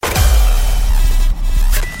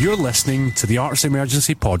You're listening to the Arts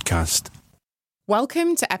Emergency Podcast.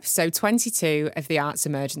 Welcome to episode 22 of the Arts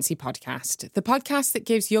Emergency Podcast, the podcast that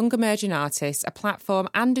gives young emerging artists a platform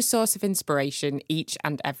and a source of inspiration each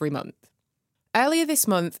and every month. Earlier this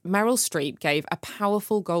month, Meryl Streep gave a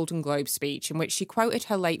powerful Golden Globe speech in which she quoted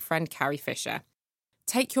her late friend Carrie Fisher,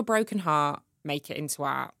 "Take your broken heart, make it into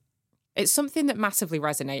art." It's something that massively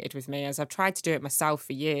resonated with me as I've tried to do it myself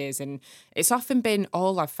for years, and it's often been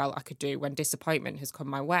all I've felt I could do when disappointment has come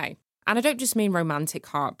my way. And I don't just mean romantic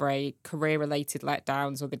heartbreak, career-related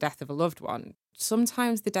letdowns, or the death of a loved one.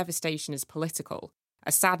 Sometimes the devastation is political,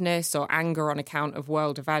 a sadness or anger on account of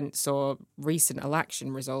world events or recent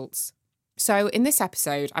election results. So in this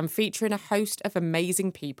episode, I'm featuring a host of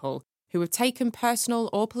amazing people who have taken personal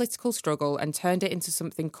or political struggle and turned it into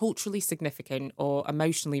something culturally significant or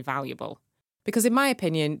emotionally valuable. Because in my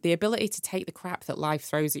opinion, the ability to take the crap that life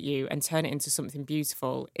throws at you and turn it into something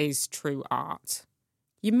beautiful is true art.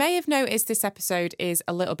 You may have noticed this episode is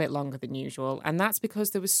a little bit longer than usual, and that's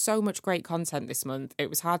because there was so much great content this month, it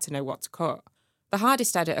was hard to know what to cut. The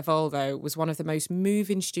hardest edit of all, though, was one of the most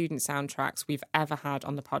moving student soundtracks we've ever had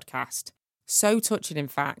on the podcast. So touching, in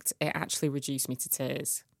fact, it actually reduced me to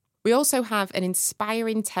tears. We also have an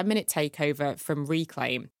inspiring 10-minute takeover from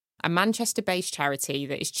Reclaim, a Manchester-based charity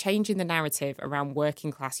that is changing the narrative around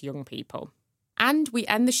working-class young people. And we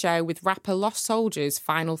end the show with rapper Lost Soldier's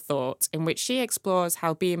final thought, in which she explores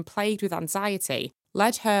how being plagued with anxiety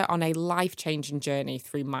led her on a life-changing journey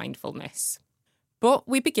through mindfulness. But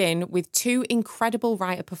we begin with two incredible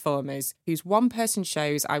writer-performers whose one-person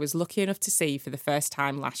shows I was lucky enough to see for the first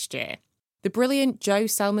time last year. The brilliant Jo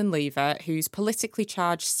Selman-Lever, whose politically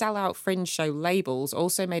charged sellout fringe show Labels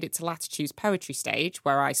also made it to Latitude's poetry stage,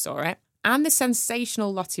 where I saw it, and the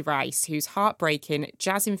sensational Lottie Rice, whose heartbreaking,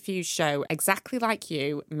 jazz-infused show Exactly Like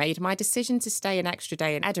You made my decision to stay an extra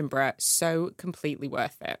day in Edinburgh so completely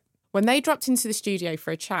worth it. When they dropped into the studio for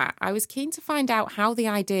a chat, I was keen to find out how the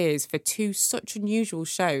ideas for two such unusual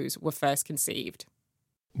shows were first conceived.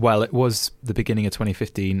 Well, it was the beginning of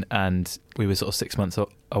 2015, and we were sort of 6 months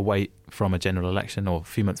away from a general election, or a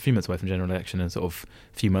few months away from general election, and sort of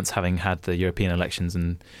a few months having had the European elections.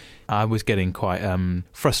 And I was getting quite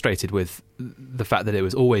frustrated with the fact that it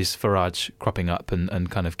was always Farage cropping up and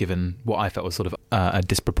kind of given what I felt was sort of a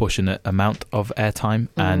disproportionate amount of airtime,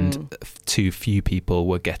 and too few people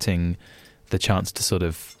were getting the chance to sort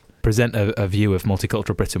of present a view of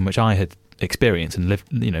multicultural Britain, which I had experienced and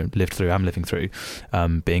lived through. I'm living through,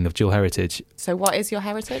 being of dual heritage. So what is your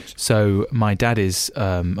heritage? So my dad is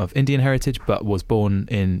of Indian heritage, but was born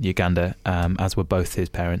in Uganda, as were both his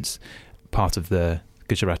parents, part of the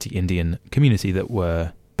Gujarati Indian community that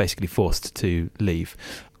were basically forced to leave.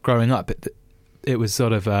 Growing up, it was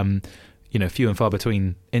sort of few and far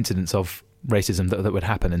between incidents of racism that would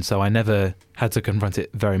happen, and so I never had to confront it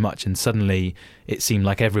very much, and suddenly it seemed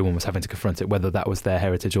like everyone was having to confront it, whether that was their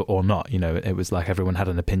heritage or not. It was like everyone had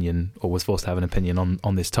an opinion or was forced to have an opinion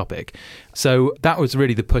on this topic. So that was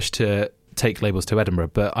really the push to take Labels to Edinburgh,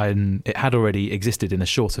 but it had already existed in a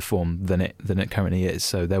shorter form than it currently is.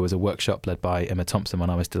 So there was a workshop led by Emma Thompson when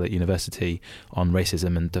I was still at university on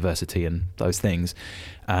racism and diversity and those things,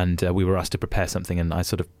 and we were asked to prepare something, and I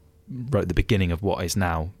sort of wrote the beginning of what is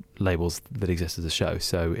now Labels that exists as a show.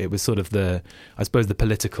 So it was sort of the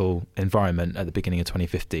political environment at the beginning of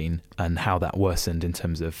 2015 and how that worsened in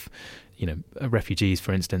terms of refugees,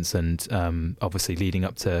 for instance, and obviously leading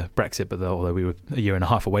up to Brexit, but although we were a year and a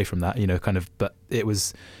half away from that, but that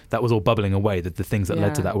was all bubbling away, that the things that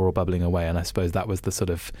led to that were all bubbling away, and I suppose that was the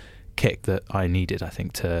sort of kick that I needed, I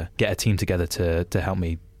think, to get a team together to help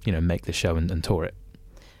me make the show and tour it.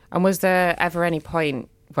 And was there ever any point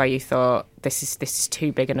where you thought, this is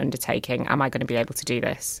too big an undertaking, am I going to be able to do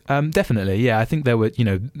this? Definitely, yeah. I think there were,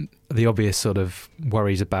 the obvious sort of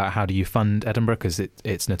worries about how do you fund Edinburgh, because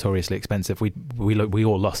it's notoriously expensive. We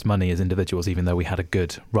all lost money as individuals, even though we had a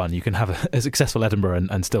good run. You can have a successful Edinburgh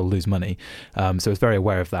and still lose money. So I was very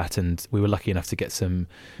aware of that, and we were lucky enough to get some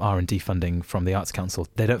R&D funding from the Arts Council.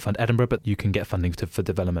 They don't fund Edinburgh, but you can get funding for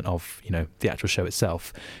development of the actual show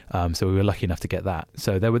itself. So we were lucky enough to get that.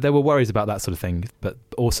 So there were worries about that sort of thing, but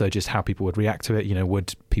also just how people would react to it.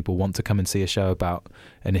 Would people want to come and see a show about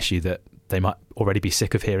an issue that they might already be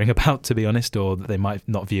sick of hearing about, to be honest, or that they might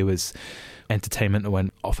not view as entertainment, when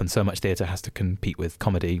often so much theatre has to compete with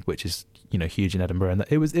comedy, which is huge in Edinburgh. And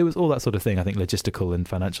it was all that sort of thing, I think, logistical and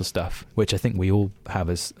financial stuff, which I think we all have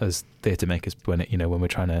as theatre makers when we're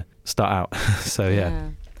trying to start out. So yeah.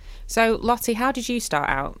 So Lottie, how did you start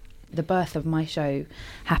out? The birth of my show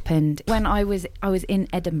happened when I was in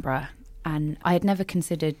Edinburgh, and I had never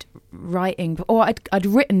considered writing, or I'd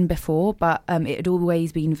written before, but it had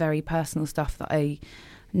always been very personal stuff that I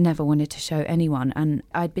never wanted to show anyone. And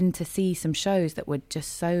I'd been to see some shows that were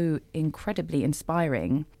just so incredibly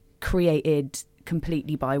inspiring, created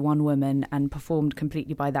completely by one woman and performed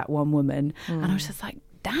completely by that one woman. And I was just like,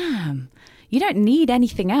 damn, you don't need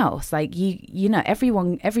anything else. Like, you know,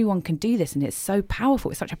 everyone can do this, and it's so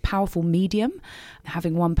powerful. It's such a powerful medium,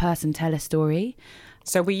 having one person tell a story.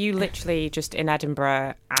 So were you literally just in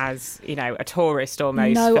Edinburgh as, you know, a tourist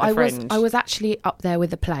almost? No, for the Fringe? I was actually up there with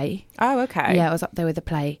the play. Oh, okay. Yeah, I was up there with the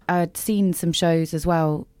play. I'd seen some shows as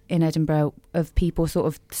well in Edinburgh of people sort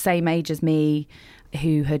of the same age as me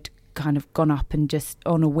who had kind of gone up and just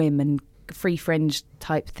on a whim and free Fringe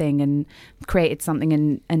type thing and created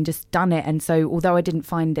something and just done it. And so although I didn't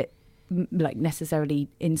find it like necessarily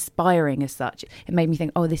inspiring as such, it made me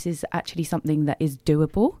think, oh, this is actually something that is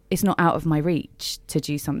doable. It's not out of my reach to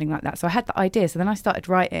do something like that. So I had the idea. So then I started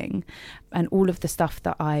writing, and all of the stuff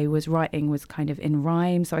that I was writing was kind of in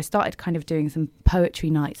rhyme. So I started kind of doing some poetry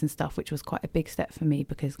nights and stuff, which was quite a big step for me,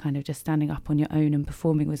 because kind of just standing up on your own and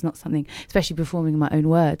performing was not something, especially performing my own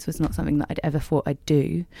words, was not something that I'd ever thought I'd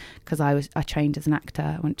do, because I trained as an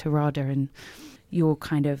actor. I went to RADA, and you're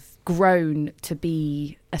kind of grown to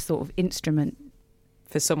be a sort of instrument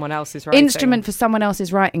for someone else's writing. Instrument for someone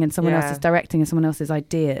else's writing and someone else's directing and someone else's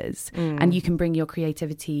ideas. And you can bring your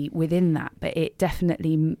creativity within that. But it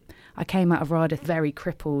definitely, I came out of RADA very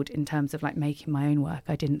crippled in terms of like making my own work.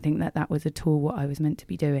 I didn't think that was at all what I was meant to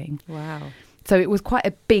be doing. Wow. So it was quite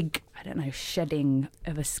a big, I don't know, shedding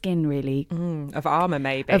of a skin, really. Of armour,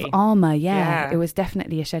 maybe. Of armour, yeah. It was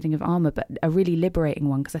definitely a shedding of armour, but a really liberating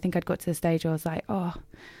one, because I think I'd got to the stage where I was like, oh,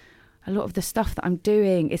 a lot of the stuff that I'm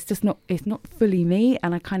doing, it's not fully me.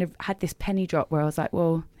 And I kind of had this penny drop where I was like,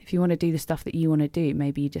 well, if you want to do the stuff that you want to do,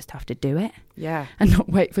 maybe you just have to do it. Yeah. And not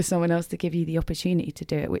wait for someone else to give you the opportunity to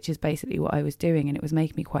do it, which is basically what I was doing. And it was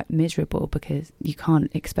making me quite miserable, because you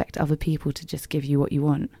can't expect other people to just give you what you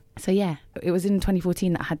want. So yeah, it was in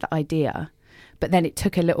 2014 that I had the idea, but then it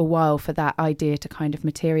took a little while for that idea to kind of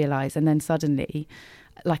materialise. And then suddenly,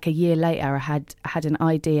 like a year later, I had an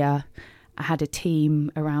idea, I had a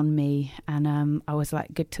team around me, and I was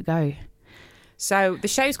like, good to go. So the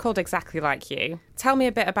show's called Exactly Like You. Tell me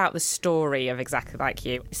a bit about the story of Exactly Like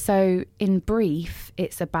You. So in brief,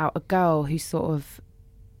 it's about a girl who sort of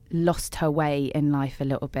lost her way in life a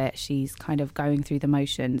little bit. She's kind of going through the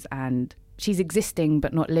motions and she's existing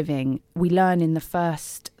but not living. We learn in the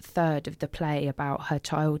first third of the play about her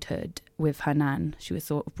childhood with her nan. She was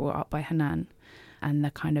sort of brought up by her nan, and the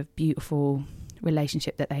kind of beautiful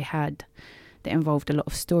relationship that they had that involved a lot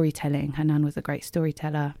of storytelling. Her nan was a great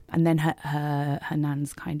storyteller. And then her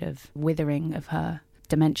nan's kind of withering of her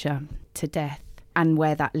dementia to death, and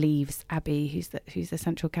where that leaves Abby, who's the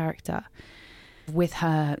central character. With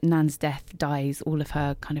her nan's death dies all of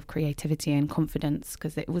her kind of creativity and confidence,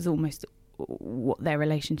 because it was almost what their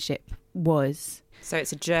relationship was. So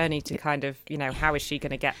it's a journey to kind of, you know, how is she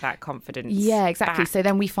going to get that confidence? Yeah, exactly. back? So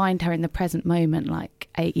then we find her in the present moment, like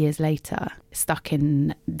 8 years later, stuck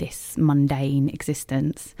in this mundane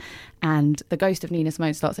existence. And the ghost of Nina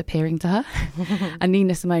Simone starts appearing to her. And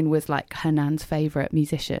Nina Simone was like her nan's favourite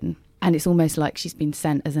musician. And it's almost like she's been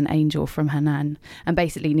sent as an angel from her nan. And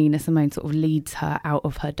basically Nina Simone sort of leads her out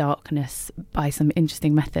of her darkness by some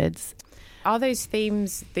interesting methods. Are those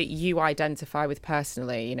themes that you identify with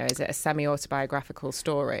personally? You know, is it a semi-autobiographical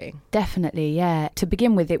story? Definitely, yeah. To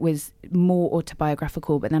begin with, it was more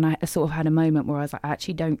autobiographical, but then I sort of had a moment where I was like,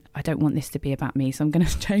 I don't want this to be about me, so I'm going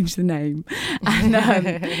to change the name.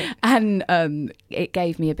 And it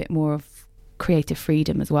gave me a bit more of creative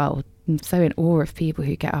freedom as well. I'm so in awe of people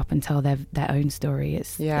who get up and tell their own story.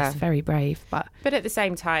 It's very brave. But at the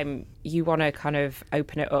same time, you want to kind of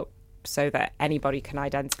open it up so that anybody can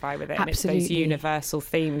identify with it. And Absolutely. It's those universal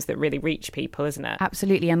themes that really reach people, isn't it?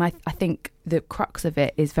 Absolutely. And I think the crux of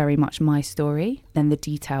it is very much my story. Then the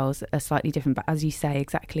details are slightly different. But as you say,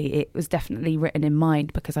 exactly, it was definitely written in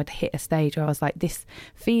mind, because I'd hit a stage where I was like, this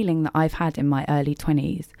feeling that I've had in my early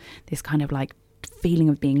 20s, this kind of like feeling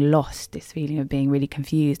of being lost, this feeling of being really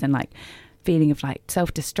confused, and like feeling of like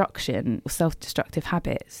self-destruction or self-destructive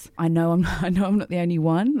habits. I know I'm not the only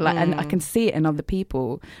one. Like, and I can see it in other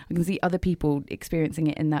people. I can see other people experiencing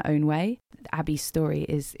it in their own way. Abby's story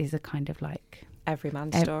is a kind of like every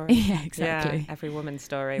man's story. Yeah, exactly. Yeah, every woman's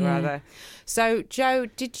story, rather. So, Jo,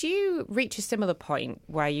 did you reach a similar point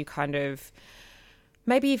where you kind of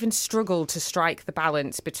maybe even struggled to strike the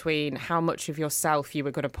balance between how much of yourself you were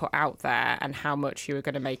going to put out there and how much you were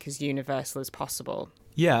going to make as universal as possible?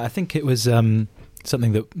 Yeah, I think it was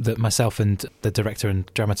something that myself and the director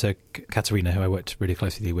and dramaturg Katerina, who I worked really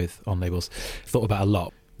closely with on Labels, thought about a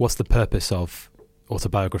lot. What's the purpose of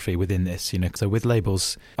autobiography within this, so with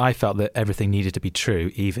Labels, I felt that everything needed to be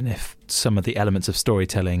true, even if some of the elements of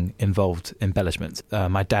storytelling involved embellishment.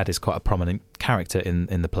 My dad is quite a prominent character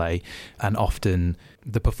in the play, and often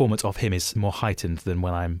the performance of him is more heightened than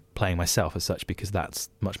when I'm playing myself as such, because that's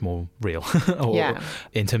much more real.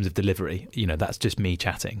 In terms of delivery, that's just me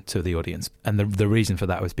chatting to the audience. And the reason for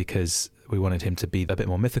that was because we wanted him to be a bit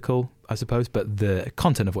more mythical, I suppose, but the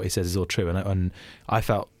content of what he says is all true. And I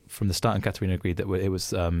felt from the start, and Katharina agreed, that it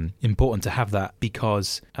was important to have that,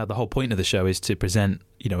 because the whole point of the show is to present,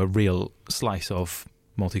 a real slice of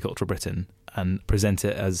multicultural Britain, and present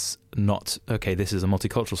it as not, okay, this is a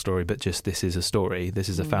multicultural story, but just this is a story, this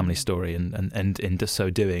is a family story, and in just so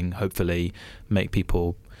doing, hopefully make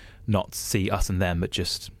people not see us and them, but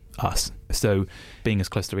just us. So being as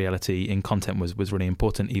close to reality in content was really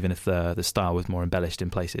important, even if the style was more embellished in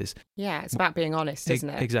places. Yeah, it's about being honest, isn't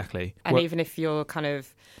it? Exactly. And even if you're kind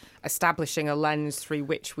of establishing a lens through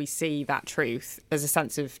which we see that truth, there's a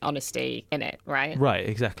sense of honesty in it, right? Right,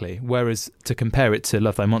 exactly. Whereas to compare it to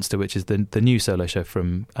Love Thy Monster, which is the new solo show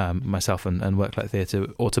from myself and Worklight Theatre,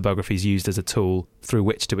 autobiography is used as a tool through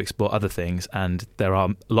which to explore other things, and there are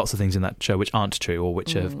lots of things in that show which aren't true, or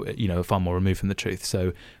which are far more removed from the truth.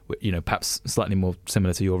 So perhaps slightly more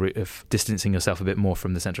similar to your route of distancing yourself a bit more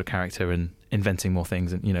from the central character and inventing more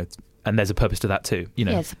things, and there's a purpose to that too.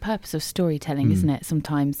 Yeah, it's a purpose of storytelling, isn't it?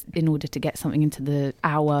 Sometimes in order to get something into the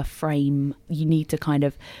hour frame, you need to kind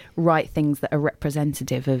of write things that are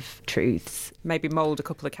representative of truths. Maybe mould a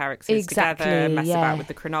couple of characters together, mess about with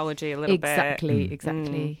the chronology a little bit.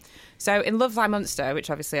 Exactly. So in Love Thy Monster, which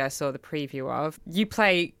obviously I saw the preview of, you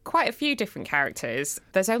play quite a few different characters.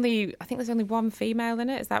 I think there's only one female in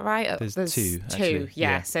it, is that right? There's two, actually.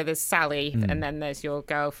 Yeah. So there's Sally, and then there's your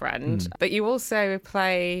girlfriend. But you also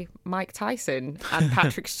play Mike Tyson and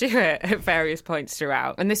Patrick Stewart at various points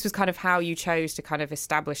throughout. And this was kind of how you chose to kind of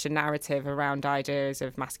establish a narrative around ideas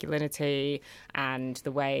of masculinity and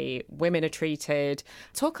the way women are treated.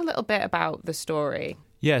 Talk a little bit about the story.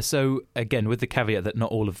 Yeah, so again, with the caveat that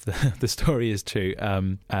not all of the story is true,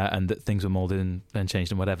 and that things were moulded and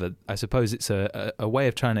changed and whatever, I suppose it's a way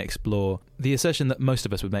of trying to explore the assertion that most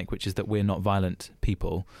of us would make, which is that we're not violent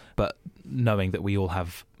people, but knowing that we all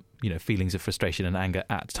have feelings of frustration and anger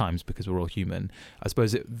at times, because we're all human. I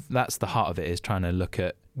suppose that's the heart of it, is trying to look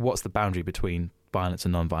at what's the boundary between violence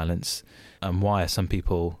and non-violence, and why are some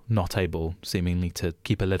people not able, seemingly, to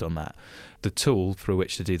keep a lid on that. The tool through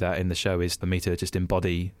which to do that in the show is for me to just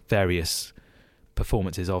embody various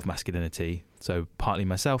performances of masculinity. So partly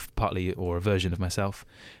myself, partly, or a version of myself,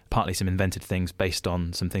 partly some invented things based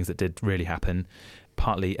on some things that did really happen,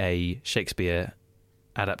 partly a Shakespeare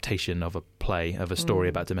adaptation of a play, of a story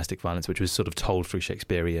about domestic violence, which was sort of told through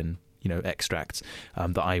Shakespearean extracts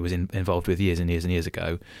that I was involved with years and years and years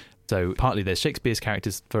ago. So partly there's Shakespeare's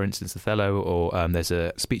characters, for instance, Othello, or there's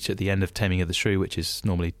a speech at the end of Taming of the Shrew, which is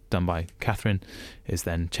normally done by Catherine, is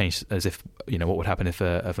then changed as if, what would happen if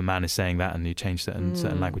a man is saying that, and you change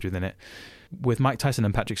certain language within it. With Mike Tyson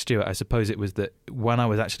and Patrick Stewart, I suppose it was that when I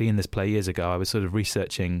was actually in this play years ago, I was sort of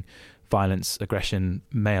researching violence, aggression,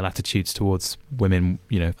 male attitudes towards women,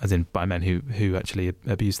 as in by men who actually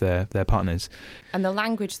abuse their partners. And the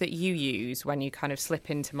language that you use when you kind of slip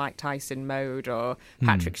into Mike Tyson mode or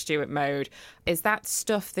Patrick Stewart mode, is that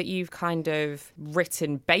stuff that you've kind of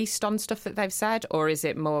written based on stuff that they've said, or is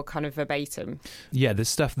it more kind of verbatim? Yeah, the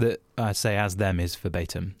stuff that I say as them is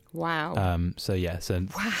verbatim. Wow. Wow.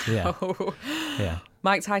 Yeah.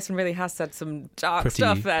 Mike Tyson really has said some dark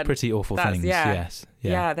stuff then. Pretty awful things, yes.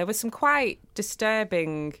 Yeah, there were some quite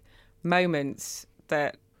disturbing moments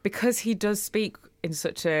that, because he does speak in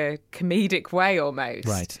such a comedic way almost.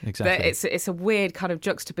 Right, exactly. That it's a weird kind of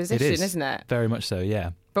juxtaposition, isn't it? Very much so, yeah.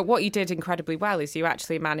 But what you did incredibly well is you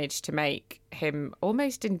actually managed to make him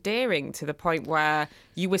almost endearing, to the point where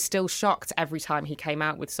you were still shocked every time he came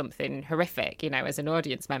out with something horrific. As an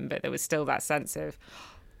audience member, there was still that sense of,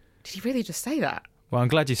 did he really just say that? Well, I'm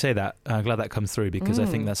glad you say that. I'm glad that comes through, because I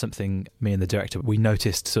think that's something me and the director, we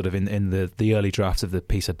noticed sort of in the early drafts of the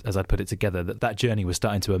piece as I'd put it together, that journey was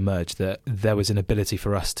starting to emerge, that there was an ability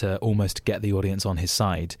for us to almost get the audience on his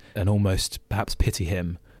side and almost perhaps pity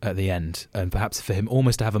him at the end, and perhaps for him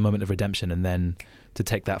almost to have a moment of redemption and then to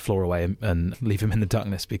take that floor away and leave him in the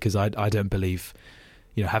darkness, because I don't believe...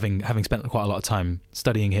 having spent quite a lot of time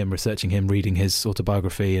studying him, researching him, reading his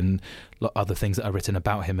autobiography and other things that are written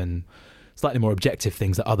about him, and slightly more objective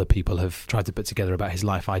things that other people have tried to put together about his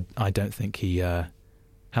life, I don't think he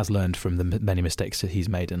has learned from the many mistakes that he's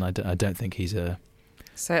made, and I don't think he's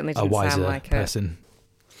certainly a wiser sound like person.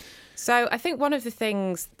 So I think one of the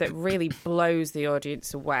things that really blows the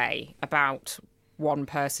audience away about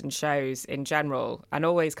one-person shows in general, and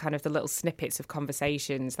always kind of the little snippets of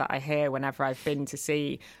conversations that I hear whenever I've been to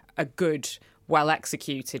see a good,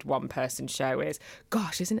 well-executed one-person show is,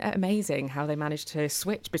 gosh, isn't it amazing how they managed to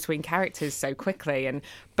switch between characters so quickly? And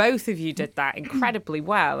both of you did that incredibly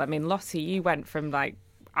well. I mean, Lottie, you went from like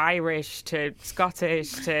Irish to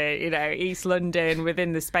Scottish to, East London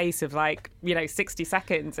within the space of 60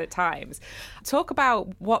 seconds at times. Talk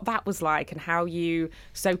about what that was like and how you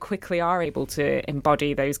so quickly are able to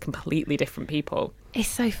embody those completely different people. It's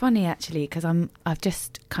so funny, actually, because I've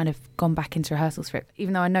just kind of gone back into rehearsals for it,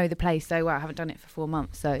 even though I know the play so well. I haven't done it for 4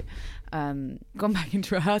 months, so gone back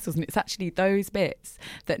into rehearsals, and it's actually those bits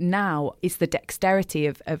that now is the dexterity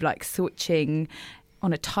of like switching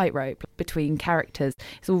on a tightrope between characters.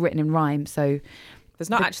 It's all written in rhyme, so there's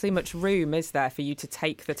not actually much room, is there, for you to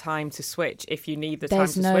take the time to switch if you need the time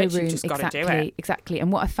to switch? You've just got to do it. Exactly.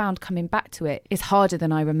 And what I found coming back to it is harder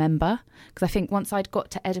than I remember, because I think once I'd got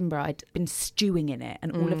to Edinburgh, I'd been stewing in it,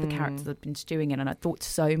 and all of the characters I'd been stewing in, and I thought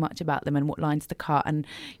so much about them and what lines to cut and,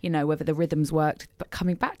 whether the rhythms worked. But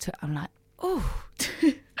coming back to it, I'm like, oh,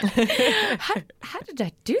 how did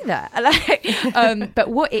I do that? But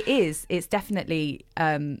what it is, it's definitely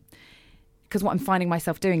because what I'm finding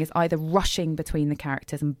myself doing is either rushing between the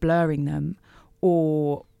characters and blurring them,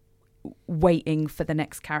 or waiting for the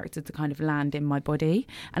next character to kind of land in my body.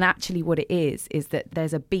 And actually what it is that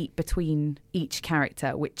there's a beat between each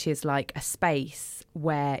character, which is like a space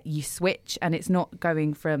where you switch, and it's not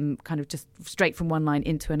going from kind of just straight from one line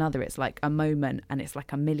into another. It's like a moment, and it's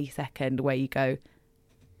like a millisecond where you go,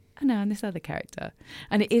 oh no, I'm this other character.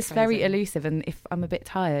 And it is very elusive, and if I'm a bit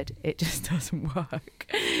tired, it just doesn't work,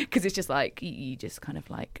 because it's just like you just kind of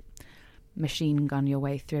like machine gun your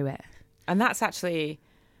way through it. And that's actually,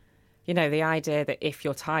 the idea that if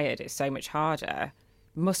you're tired, it's so much harder,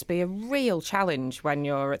 must be a real challenge when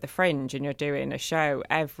you're at the Fringe and you're doing a show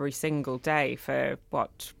every single day for,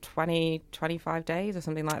 25 days or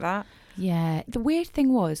something like that? Yeah. The weird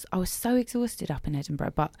thing was, I was so exhausted up in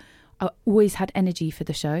Edinburgh, but I always had energy for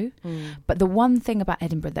the show. But the one thing about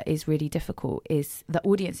Edinburgh that is really difficult is the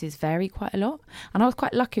audiences vary quite a lot. And I was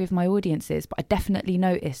quite lucky with my audiences, but I definitely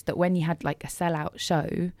noticed that when you had like a sellout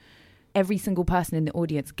show, every single person in the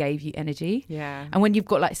audience gave you energy. Yeah. And when you've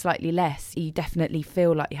got like slightly less, you definitely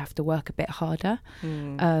feel like you have to work a bit harder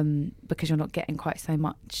because you're not getting quite so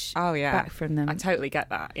much back from them. I totally get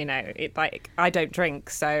that. I don't drink,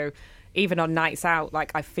 so even on nights out,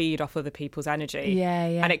 like I feed off other people's energy. Yeah.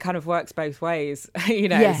 And it kind of works both ways.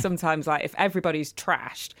 Sometimes like if everybody's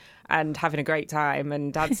trashed and having a great time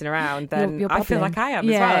and dancing around, then you're I feel like I am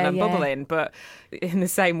as well, and I'm bubbling. But in the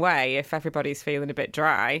same way, if everybody's feeling a bit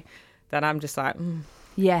dry, then I'm just like,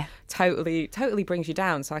 totally brings you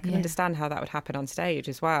down. So I can understand how that would happen on stage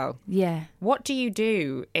as well. Yeah. What do you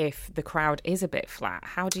do if the crowd is a bit flat?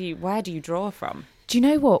 Where do you draw from? Do you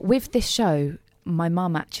know what? With this show, my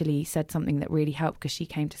mum actually said something that really helped, because she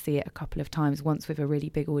came to see it a couple of times, once with a really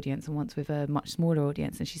big audience and once with a much smaller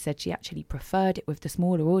audience. And she said she actually preferred it with the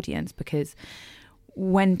smaller audience, because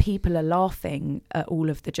when people are laughing at all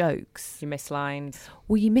of the jokes, you miss lines.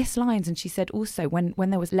 Well, you miss lines. And she said also when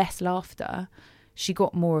there was less laughter, she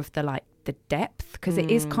got more of the depth, because it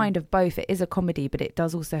is kind of both. It is a comedy, but it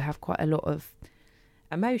does also have quite a lot of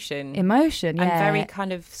emotion, and very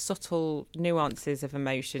kind of subtle nuances of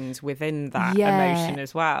emotions within that emotion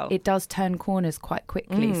as well. It does turn corners quite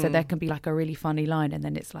quickly, so there can be like a really funny line, and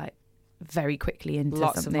then it's like very quickly into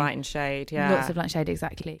lots something. of light and shade. Lots of light and shade,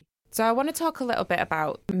 exactly. So I want to talk a little bit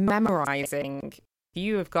about memorising.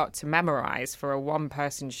 You have got to memorise for a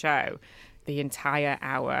one-person show the entire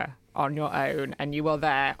hour on your own, and you are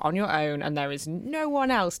there on your own, and there is no one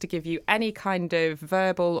else to give you any kind of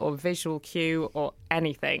verbal or visual cue or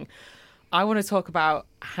anything. I want to talk about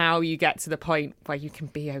how you get to the point where you can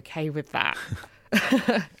be okay with that.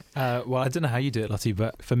 Well, I don't know how you do it, Lottie,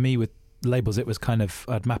 but for me with labels, it was kind of,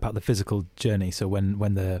 I'd map out the physical journey. So when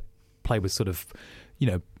the play was sort of,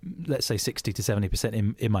 let's say 60 to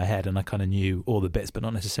 70% in my head, and I kind of knew all the bits, but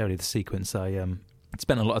not necessarily the sequence. I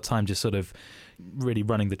spent a lot of time just sort of really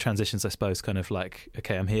running the transitions, I suppose, kind of like,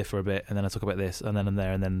 okay, I'm here for a bit, and then I talk about this, and then I'm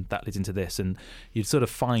there, and then that leads into this, and you'd sort of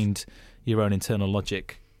find your own internal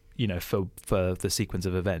logic, for the sequence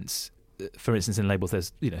of events. For instance, in labels,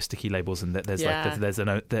 there's sticky labels, and there's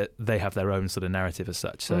they have their own sort of narrative as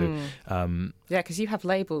such. So because you have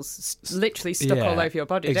labels literally stuck all over your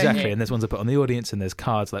body, exactly. don't you? And there's ones I put on the audience, and there's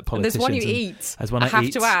cards like politicians. And there's one you eat. There's one I have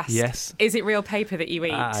eat. to ask. Yes. Is it real paper that you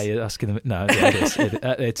eat? You're asking them. No, it is.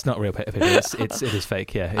 It's not real paper. It is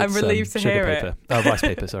fake. Yeah. I'm relieved to hear paper. Oh, rice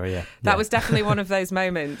paper. Sorry. Yeah. That was definitely one of those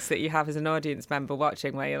moments that you have as an audience member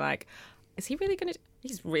watching, where you're like, is he really going to...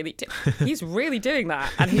 He's really doing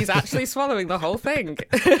that, and he's actually swallowing the whole thing.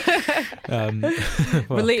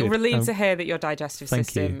 Relieved to hear that your digestive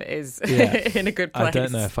system is in a good place. I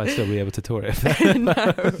don't know if I'd still be able to tour it. No.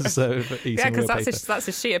 So because that's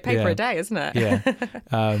a sheet of paper a day, isn't it?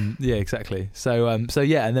 Yeah, exactly. So and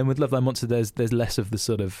then with Love Thy Monster, there's less of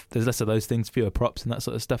those things, fewer props and that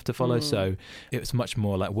sort of stuff to follow. So it was much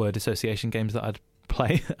more like word association games that I'd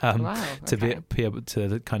play to be able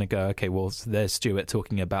to kind of go, okay, well, there's Stuart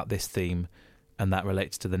talking about this theme, and that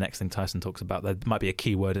relates to the next thing Tyson talks about. There might be a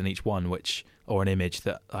keyword in each one, or an image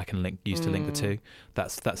that I can use to link the two.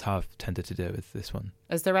 That's how I've tended to do it with this one.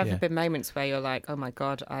 Has there ever been moments where you're like, oh my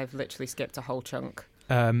God, I've literally skipped a whole chunk?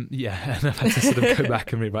 And I've had to sort of go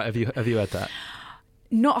back and rewrite. Have you had that?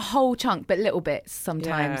 Not a whole chunk, but little bits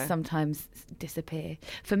sometimes disappear.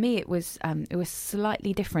 For me, it was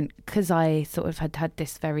slightly different because I sort of had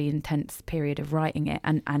this very intense period of writing it,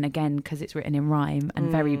 and again because it's written in rhyme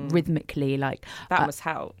and very rhythmically, like that must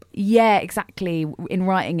help. Yeah, exactly. In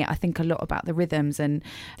writing it, I think a lot about the rhythms and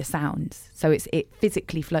the sounds, so it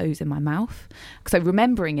physically flows in my mouth. So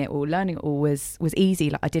remembering it all, learning it all was easy.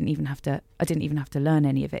 Like I didn't even have to learn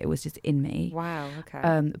any of it. It was just in me. Wow.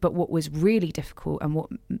 Okay. But what was really difficult and what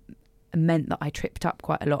meant that I tripped up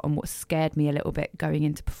quite a lot and what scared me a little bit going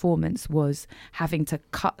into performance was having to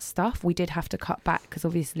cut stuff. We did have to cut back because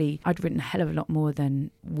obviously I'd written a hell of a lot more than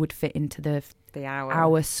would fit into the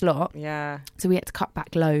hour slot. Yeah. So we had to cut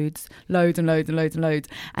back loads.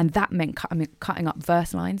 And that meant cutting up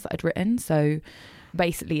verse lines that I'd written. So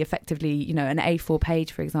basically, effectively, an A4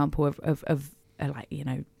 page, for example, of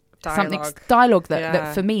dialogue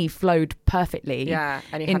that for me flowed perfectly. Yeah,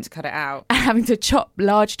 and you had to cut it out. Having to chop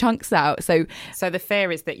large chunks out. So the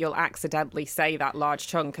fear is that you'll accidentally say that large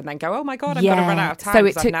chunk and then go, oh my God, I'm going to run out of time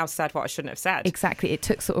because I've now said what I shouldn't have said. Exactly. It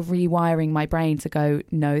took sort of rewiring my brain to go,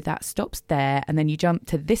 no, that stops there. And then you jump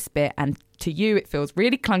to this bit, and to you it feels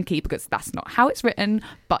really clunky because that's not how it's written,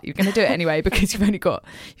 but you're going to do it anyway because you've only got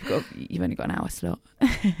an hour slot.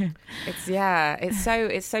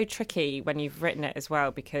 It's so tricky when you've written it as well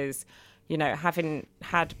because, having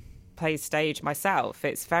had played stage myself,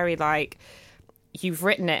 it's very like you've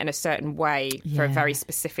written it in a certain way for a very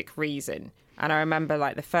specific reason. And I remember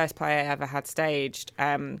like the first play I ever had staged,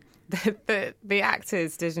 the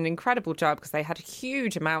actors did an incredible job because they had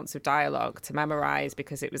huge amounts of dialogue to memorise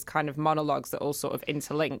because it was kind of monologues that all sort of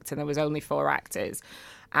interlinked and there was only 4 actors.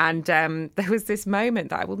 And there was this moment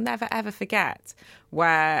that I will never, ever forget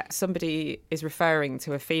where somebody is referring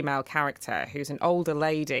to a female character who's an older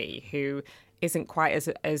lady who isn't quite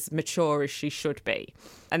as mature as she should be.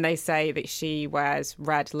 And they say that she wears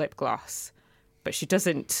red lip gloss. But she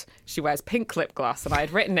doesn't. She wears pink lip gloss, and I had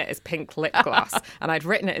written it as pink lip gloss. And I'd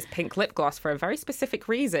written it as pink lip gloss for a very specific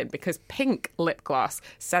reason, because pink lip gloss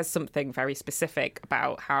says something very specific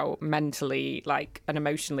about how mentally, and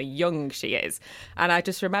emotionally young she is. And I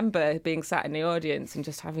just remember being sat in the audience and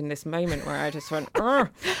just having this moment where I just went,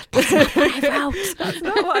 that's not what I wrote. That's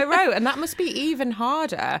not what I wrote. And that must be even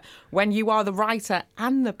harder when you are the writer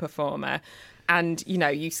and the performer. And,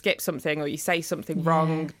 you skip something or you say something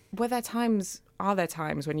wrong. Are there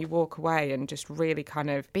times when you walk away and just really kind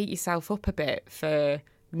of beat yourself up a bit for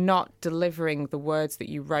not delivering the words that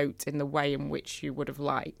you wrote in the way in which you would have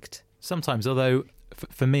liked? Sometimes, although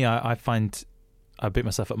for me, I find I beat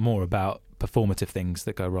myself up more about performative things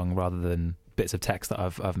that go wrong rather than bits of text that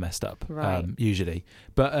I've messed up, usually.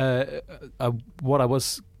 But what I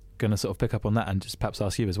was going to sort of pick up on that and just perhaps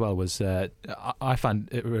ask you as well was I find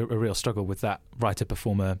it a real struggle with that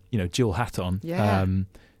writer-performer, dual hat on. Yeah.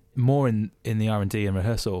 More in the R&D and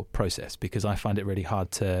rehearsal process, because I find it really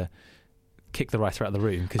hard to kick the writer out of the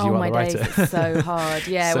room because you are the writer. Days, it's so hard.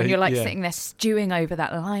 Yeah, so, when you're sitting there stewing over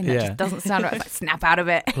that line that just doesn't sound right. It's like, snap out of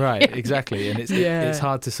it. Right, exactly. And it's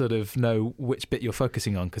hard to sort of know which bit you're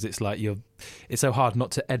focusing on because it's like it's so hard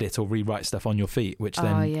not to edit or rewrite stuff on your feet, which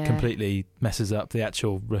then completely messes up the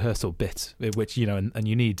actual rehearsal bit, which, and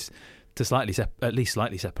you need to at least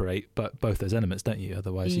slightly separate but both those elements, don't you?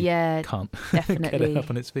 Otherwise you can't definitely get it up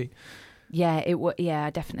on its feet. Yeah, I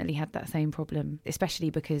definitely had that same problem, especially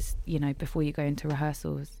because, before you go into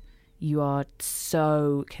rehearsals, you are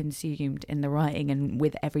so consumed in the writing and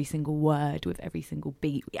with every single word, with every single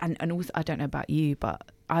beat. And also, I don't know about you, but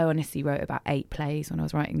I honestly wrote about 8 plays when I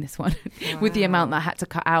was writing this one with the amount that I had to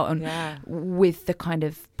cut out and with the kind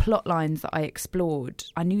of plot lines that I explored.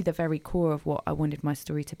 I knew the very core of what I wanted my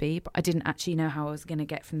story to be, but I didn't actually know how I was going to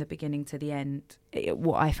get from the beginning to the end.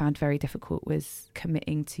 What I found very difficult was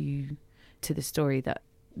committing to the story that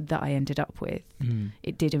I ended up with.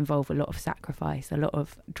 It did involve a lot of sacrifice, a lot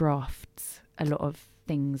of drafts, a lot of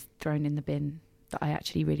things thrown in the bin that I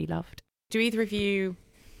actually really loved. Do either of you,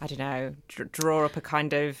 I don't know, draw up a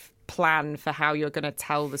kind of plan for how you're going to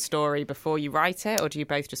tell the story before you write it, or do you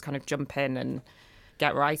both just kind of jump in and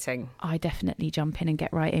get writing? I definitely jump in and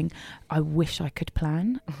get writing. I wish I could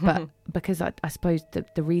plan, but because I suppose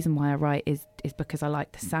the reason why I write is because I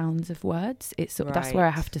like the sounds of words. It's sort of, that's where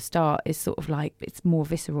I have to start. Is sort of like, it's more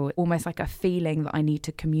visceral, almost like a feeling that I need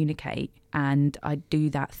to communicate, and I do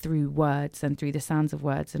that through words and through the sounds of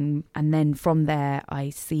words, and then from there I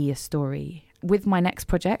see a story. With my next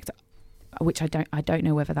project, which I don't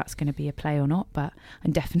know whether that's going to be a play or not, but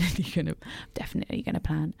I'm definitely gonna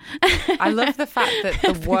plan. I love the fact that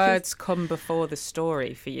the words come before the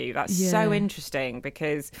story for you. That's so interesting,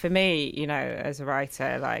 because for me, you know, as a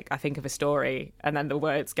writer, like, I think of a story and then the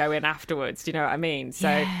words go in afterwards. Do you know what I mean? So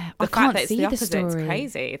the fact that it's the opposite is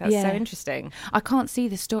crazy. That's so interesting. I can't see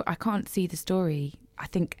the story. I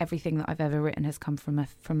think everything that I've ever written has come from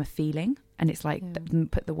a feeling, and it's like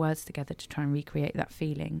put the words together to try and recreate that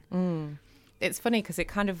feeling. It's funny because it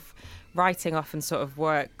kind of, writing often sort of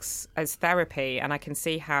works as therapy, and I can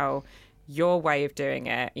see how your way of doing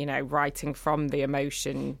it, you know, writing from the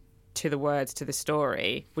emotion to the words to the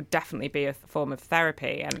story, would definitely be a form of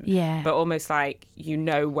therapy. And but almost like, you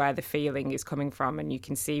know, where the feeling is coming from, and you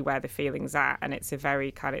can see where the feeling's at, and it's a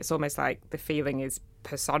very kind of, it's almost like the feeling is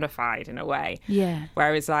personified in a way.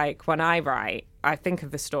 Whereas like when I write, I think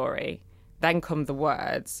of the story, then come the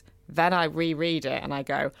words, then I reread it and I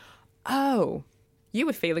go, oh, you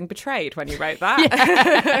were feeling betrayed when you wrote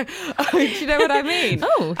that. Do you know what I mean?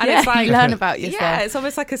 Oh, and it's like, you learn about yourself. Yeah, it's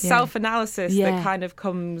almost like a self-analysis that kind of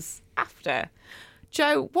comes after.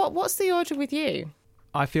 Joe, what's the order with you?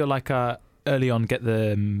 I feel like early on get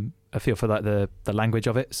a feel for like the language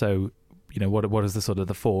of it. So, you know, what is the sort of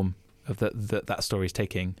the form of that story is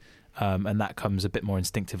taking, and that comes a bit more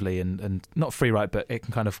instinctively and not free write, but it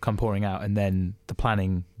can kind of come pouring out, and then the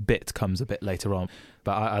planning bit comes a bit later on.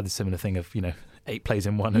 But I had a similar thing of, you know, 8 plays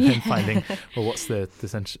in one, and then finding, well, what's the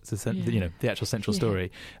you know, the actual central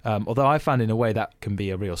story. Although I found in a way that can be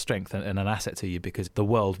a real strength and an asset to you, because the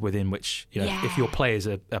world within which, you know, if your play is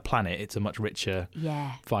a planet, it's a much richer,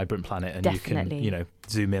 vibrant planet, and you can, you know,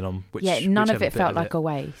 zoom in on which. None of it felt like a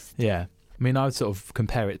waste. Yeah. I mean, I would sort of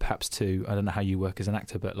compare it perhaps to, I don't know how you work as an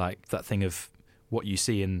actor, but like that thing of what you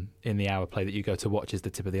see in the hour play that you go to watch is the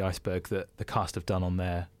tip of the iceberg that the cast have done on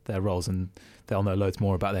their roles, and they'll know loads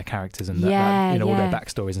more about their characters and that, you know, all their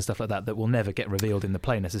backstories and stuff like that will never get revealed in the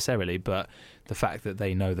play necessarily, but the fact that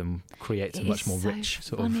they know them creates a much more rich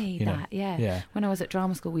sort of, you know. When I was at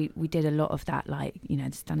drama school, we did a lot of that, like, you know,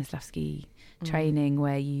 the Stanislavski training,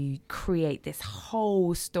 where you create this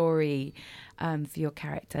whole story for your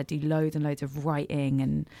character, do loads and loads of writing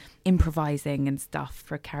and improvising and stuff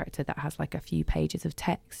for a character that has like a few pages of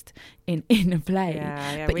text in a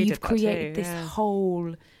play. But you've created this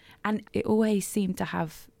whole, and it always seemed to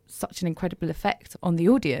have such an incredible effect on the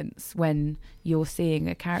audience when you're seeing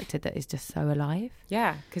a character that is just so alive.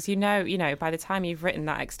 Yeah, because you know, by the time you've written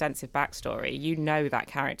that extensive backstory, you know that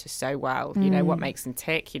character so well. You know what makes them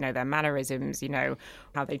tick, you know their mannerisms, you know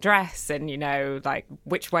how they dress, and you know like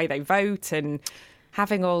which way they vote, and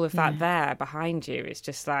having all of that there behind you is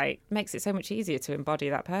just like, makes it so much easier to embody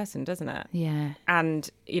that person, doesn't it? Yeah. And,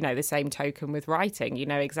 you know, the same token with writing, you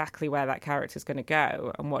know exactly where that character's going to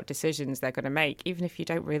go and what decisions they're going to make. Even if you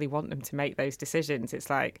don't really want them to make those decisions, it's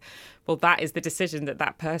like, well, that is the decision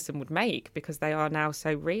that person would make, because they are now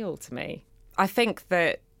so real to me. I think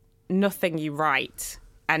that nothing you write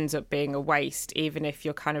ends up being a waste, even if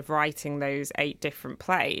you're kind of writing those 8 different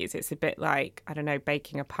plays. It's a bit like, I don't know,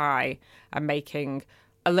 baking a pie and making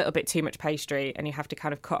a little bit too much pastry, and you have to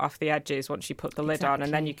kind of cut off the edges once you put the lid on,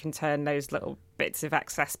 and then you can turn those little bits of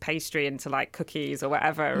excess pastry into like cookies or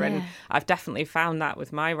whatever. And I've definitely found that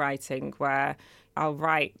with my writing, where I'll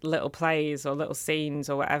write little plays or little scenes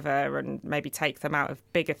or whatever, and maybe take them out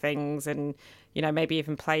of bigger things, and you know, maybe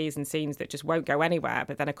even plays and scenes that just won't go anywhere.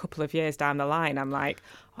 But then a couple of years down the line, I'm like,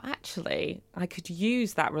 well, actually, I could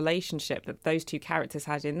use that relationship that those 2 characters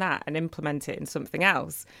had in that and implement it in something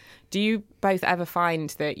else. Do you both ever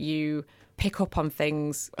find that you pick up on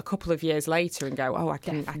things a couple of years later and go, oh, I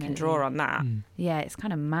can draw on that? Yeah, it's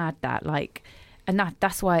kind of mad that, like, and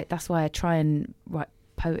that's why I try and write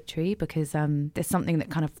poetry, because there's something that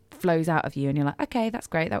kind of flows out of you, and you're like, okay, that's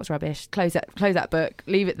great, that was rubbish, close that book,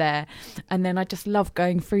 leave it there. And then I just love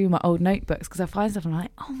going through my old notebooks, because I find stuff and I'm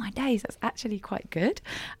like, oh my days, that's actually quite good,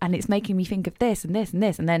 and it's making me think of this and this and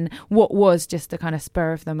this, and then what was just a kind of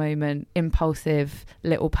spur of the moment impulsive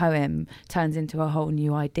little poem turns into a whole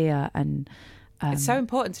new idea. And It's so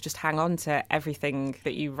important to just hang on to everything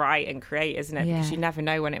that you write and create, isn't it? Yeah. Because you never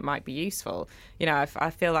know when it might be useful. You know, I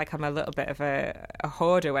feel like I'm a little bit of a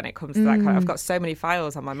hoarder when it comes to that kind of, I've got so many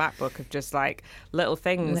files on my MacBook of just like little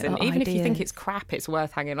things. Little and even if you think ideas. it's crap, it's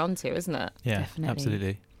worth hanging on to, isn't it? Yeah, Definitely.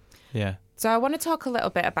 absolutely. Yeah. So I want to talk a little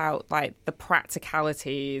bit about like the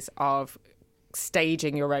practicalities of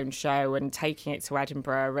staging your own show and taking it to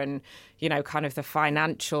Edinburgh and, you know, kind of the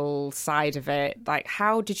financial side of it. Like,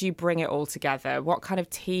 how did you bring it all together? What kind of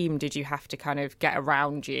team did you have to kind of get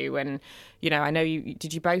around you? And, you know, I know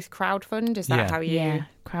did you both crowdfund? Is that Yeah. how you... Yeah,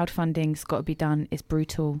 crowdfunding's got to be done. It's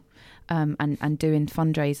brutal. And doing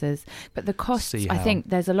fundraisers. But the costs, See I how. think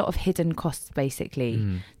there's a lot of hidden costs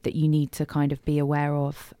basically that you need to kind of be aware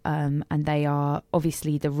of. And they are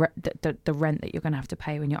obviously the rent that you're going to have to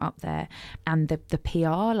pay when you're up there, and the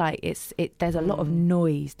PR. Like there's a lot of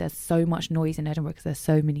noise. There's so much noise in Edinburgh because there's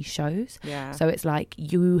so many shows. Yeah. So it's like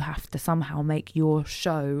you have to somehow make your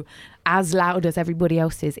show as loud as everybody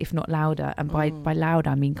else's, if not louder. And by loud,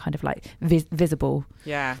 I mean kind of like visible.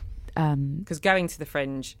 Yeah. Um, Because going to the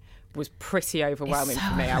Fringe was pretty overwhelming It's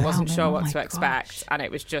so for me. I wasn't sure overwhelming. what Oh to my expect, gosh. and it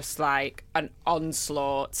was just like an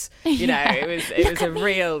onslaught. You know, Yeah. it was a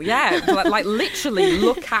real like literally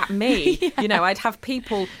look at me. You know, I'd have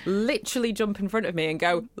people literally jump in front of me and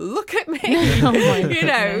go, "Look at me." Oh my you know, it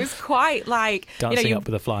goodness. was quite like Dancing you know, up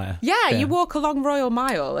with a flyer. yeah, you walk along Royal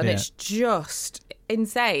Mile and Yeah. it's just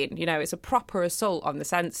insane. You know, it's a proper assault on the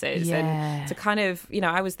senses. Yeah. And to kind of, you know,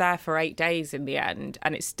 I was there for 8 days in the end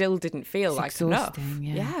and it still didn't feel It's like enough. exhausting,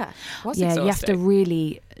 yeah. Yeah. It was yeah, you have to exhausting.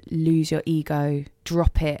 really lose your ego,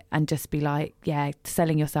 drop it, and just be like, yeah,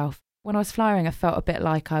 selling yourself. When I was flying, I felt a bit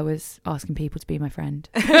like I was asking people to be my friend.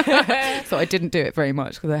 So I didn't do it very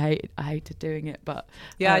much because I hated doing it. But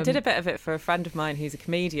Yeah, I did a bit of it for a friend of mine who's a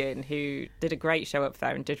comedian who did a great show up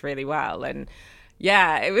there and did really well. And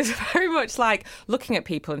yeah, it was very much like looking at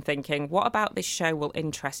people and thinking, what about this show will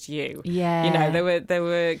interest you? Yeah. You know, there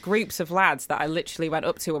were groups of lads that I literally went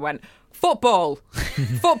up to and went, football,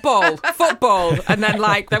 football, football. And then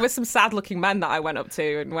like there were some sad looking men that I went up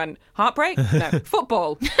to and went, heartbreak? No,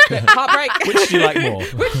 football. Heartbreak. Which do you like more?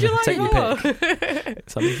 Which do you like Take your more? pick.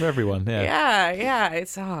 Something for everyone. Yeah. Yeah.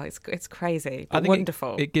 It's crazy. I But think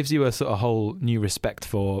wonderful. It gives you a sort of whole new respect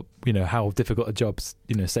for, you know, how difficult a jobs,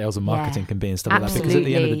 you know, sales and marketing Yeah. can be and stuff like that. Because at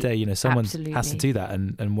the end of the Absolutely. day, you know, someone Absolutely. has to do that.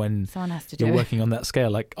 And when someone has to do you're it. working on that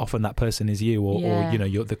scale, like often that person is you or Yeah. you know,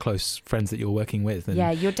 you're the close friends that you're working with. And,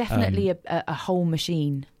 Yeah, you're definitely a whole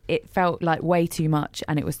machine. It felt like way too much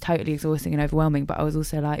and it was totally exhausting and overwhelming, but I was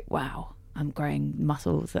also like, wow, I'm growing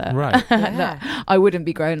muscles that, Right. Yeah. I wouldn't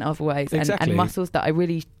be growing otherwise. Exactly. And muscles that I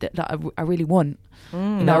really want.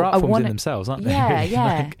 And they're art I forms wanna- in themselves, aren't they? Yeah, Really? yeah.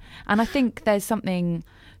 Like, And I think there's something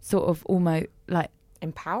sort of almost like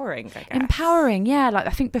Empowering, I guess. empowering. Yeah, like I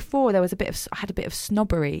think before there was I had a bit of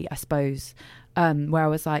snobbery, I suppose, where I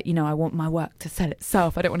was like, you know, I want my work to sell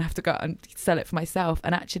itself. I don't want to have to go out and sell it for myself.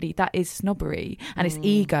 And actually, that is snobbery and it's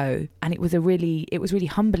ego. And it was really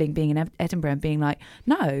humbling being in Edinburgh and being like,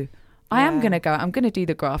 no. I am Yeah. going to go, I'm going to do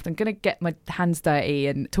the graft. I'm going to get my hands dirty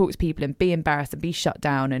and talk to people and be embarrassed and be shut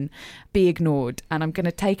down and be ignored. And I'm going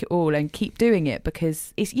to take it all and keep doing it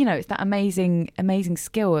because it's, you know, it's that amazing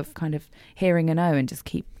skill of kind of hearing a no and just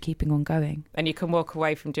keeping on going. And you can walk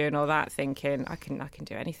away from doing all that thinking, I can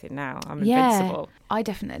do anything now. I'm Yeah. invincible. I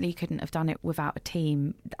definitely couldn't have done it without a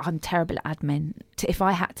team. I'm terrible at admin. If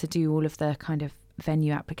I had to do all of the kind of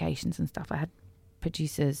venue applications and stuff, I had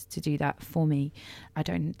producers to do that for me. I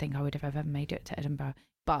don't think I would have ever made it to Edinburgh.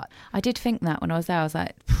 But I did think that when I was there, I was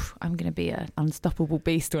like, I'm going to be an unstoppable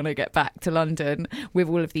beast when I get back to London with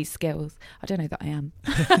all of these skills. I don't know that I am.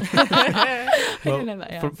 I don't know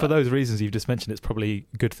that I am. for those reasons you've just mentioned, it's probably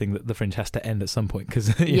a good thing that the Fringe has to end at some point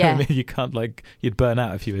because you know Yeah. what I mean? You can't you'd burn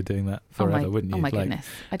out if you were doing that forever, wouldn't you? Oh my Like, goodness.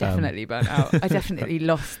 I definitely burnt out. I definitely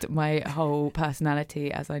lost my whole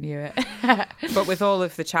personality as I knew it. But with all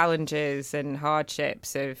of the challenges and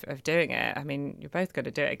hardships of doing it, I mean, you're both going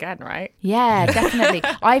to do it again, right? Yeah, definitely.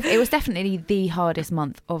 It was definitely the hardest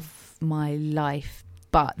month of my life.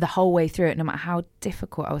 But the whole way through it, no matter how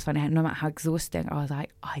difficult I was finding it, no matter how exhausting, I was like,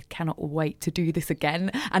 I cannot wait to do this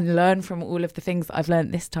again and learn from all of the things that I've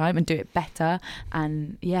learned this time and do it better.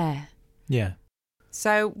 And yeah. Yeah.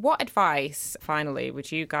 So what advice, finally,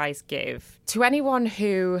 would you guys give to anyone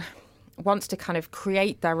who wants to kind of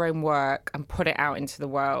create their own work and put it out into the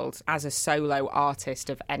world as a solo artist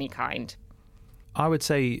of any kind? I would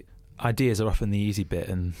say ideas are often the easy bit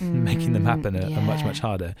and making them happen are much, much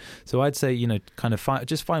harder. So I'd say, you know, kind of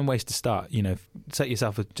find ways to start, you know, set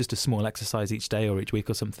yourself just a small exercise each day or each week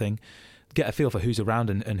or something. Get a feel for who's around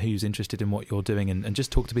and who's interested in what you're doing and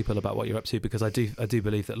just talk to people about what you're up to, because I do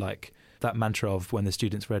believe that, like, that mantra of when the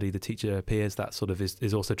student's ready, the teacher appears, that sort of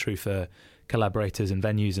is also true for collaborators and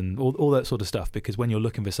venues and all that sort of stuff, because when you're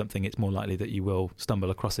looking for something, it's more likely that you will stumble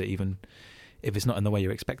across it, even if it's not in the way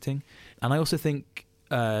you're expecting. And I also think,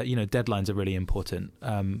 deadlines are really important,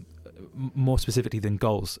 more specifically than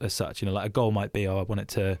goals as such. Like a goal might be, I want it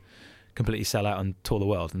to completely sell out and tour the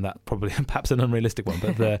world, and that probably perhaps an unrealistic one,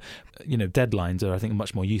 but the deadlines are, I think,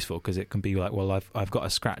 much more useful, because it can be like, well, I've got a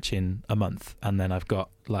scratch in a month, and then I've got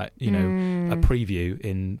a preview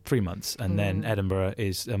in 3 months, and then Edinburgh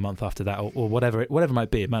is a month after that, or whatever it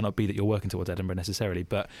might be. It might not be that you're working towards Edinburgh necessarily,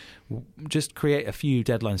 but just create a few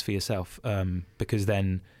deadlines for yourself, because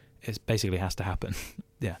then it basically has to happen.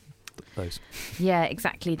 Yeah. Those. Yeah,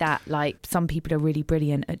 exactly that. Like, some people are really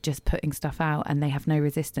brilliant at just putting stuff out, and they have no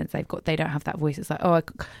resistance. They don't have that voice. It's like,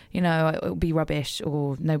 it'll be rubbish,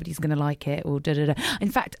 or nobody's going to like it, or da da da.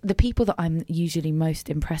 In fact, the people that I'm usually most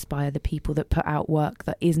impressed by are the people that put out work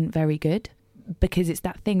that isn't very good, because it's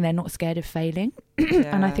that thing, they're not scared of failing.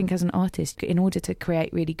 Yeah. And I think as an artist, in order to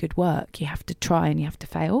create really good work, you have to try and you have to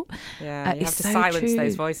fail. Yeah, you have to silence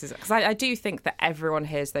those voices. Because I do think that everyone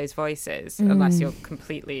hears those voices, unless you're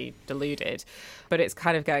completely deluded. But it's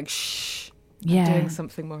kind of going, shh, I'm doing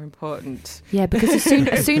something more important. Yeah, because as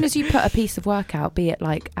soon as you put a piece of work out, be it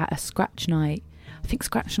like at a scratch night, I think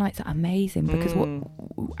scratch nights are amazing, because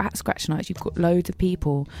at scratch nights you've got loads of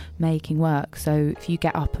people making work. So if you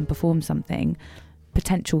get up and perform something,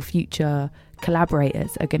 potential future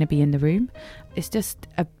collaborators are going to be in the room. It's just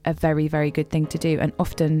a very, very good thing to do. And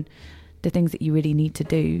often the things that you really need to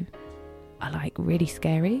do are like really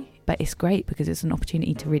scary, but it's great because it's an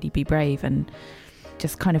opportunity to really be brave, and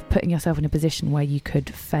just kind of putting yourself in a position where you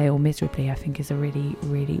could fail miserably, I think, is a really,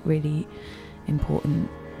 really, really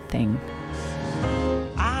important thing.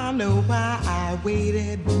 I know why I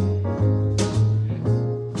waited,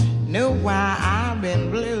 know why I've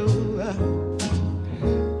been blue.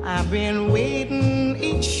 I've been waiting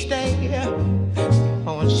each day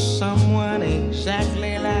for someone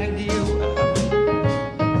exactly like you.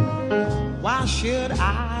 Why should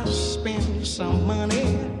I spend some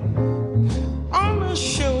money on a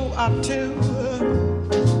show or two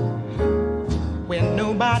when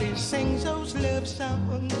nobody sings those love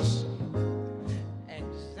songs?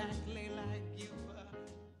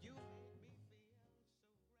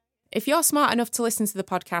 If you're smart enough to listen to the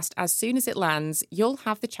podcast as soon as it lands, you'll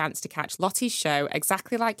have the chance to catch Lottie's show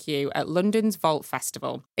Exactly Like You at London's Vault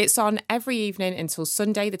Festival. It's on every evening until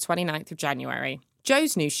Sunday the 29th of January.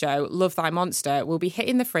 Joe's new show, Love Thy Monster, will be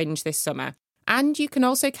hitting the Fringe this summer. And you can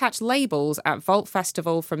also catch Labels at Vault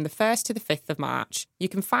Festival from the 1st to the 5th of March. You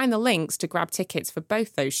can find the links to grab tickets for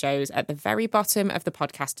both those shows at the very bottom of the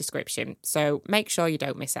podcast description, so make sure you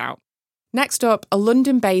don't miss out. Next up, a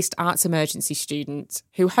London-based arts emergency student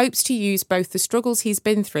who hopes to use both the struggles he's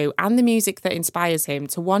been through and the music that inspires him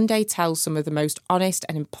to one day tell some of the most honest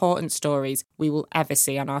and important stories we will ever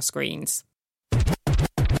see on our screens.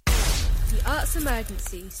 The Arts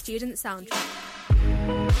Emergency Student Soundtrack.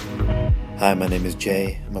 Hi, my name is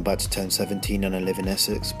Jay. I'm about to turn 17 and I live in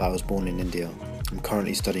Essex, but I was born in India. I'm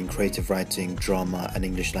currently studying creative writing, drama and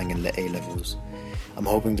English language at A-levels. I'm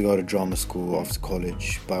hoping to go to drama school after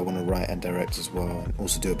college, but I want to write and direct as well, and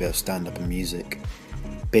also do a bit of stand-up and music.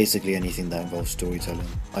 Basically anything that involves storytelling.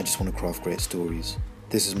 I just want to craft great stories.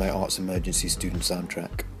 This is my Arts Emergency student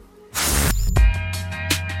soundtrack.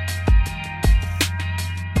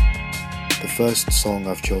 The first song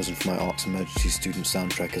I've chosen for my Arts Emergency student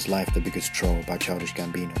soundtrack is Life the Biggest Troll by Childish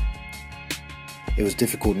Gambino. It was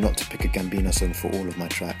difficult not to pick a Gambino song for all of my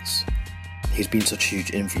tracks. He's been such a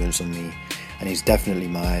huge influence on me, and he's definitely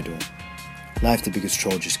my idol. Life the Biggest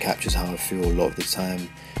Troll just captures how I feel a lot of the time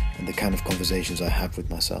and the kind of conversations I have with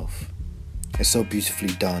myself. It's so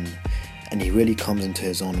beautifully done, and he really comes into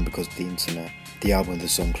his own because of the internet, the album the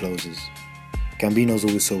song closes. Gambino's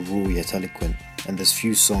always so raw yet eloquent, and there's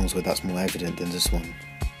few songs where that's more evident than this one.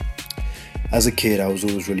 As a kid, I was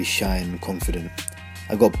always really shy and confident.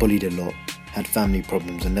 I got bullied a lot, had family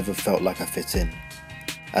problems and never felt like I fit in.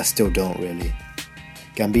 I still don't really.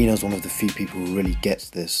 Gambino's one of the few people who really gets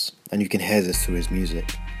this, and you can hear this through his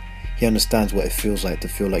music. He understands what it feels like to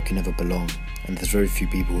feel like you never belong, and there's very few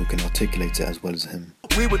people who can articulate it as well as him.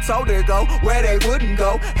 We were told to go where they wouldn't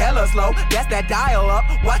go, hella slow, that's that dial up,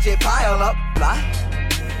 watch it pile up, fly.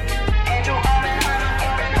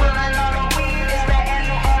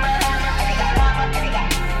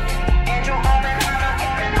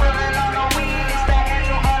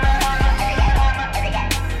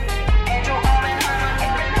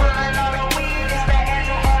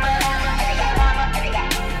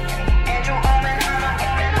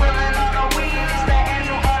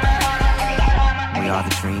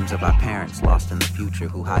 Of our parents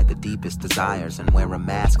future who hide the deepest desires and wear a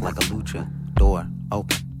mask like a lucha. Door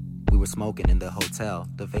open. We were smoking in the hotel.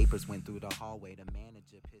 The vapors went through the hallway. The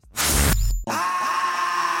manager pissed.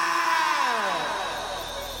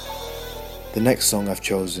 The next song I've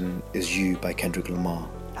chosen is You by Kendrick Lamar.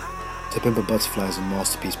 To Pimp a Butterfly is a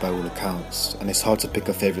masterpiece by all accounts, and it's hard to pick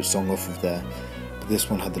a favourite song off of there, but this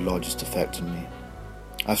one had the largest effect on me.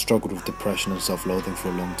 I've struggled with depression and self-loathing for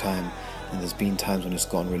a long time, and there's been times when it's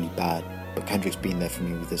gotten really bad, but Kendrick's been there for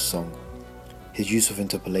me with this song. His use of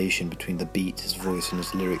interpolation between the beat, his voice and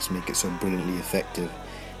his lyrics make it so brilliantly effective,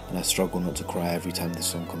 and I struggle not to cry every time this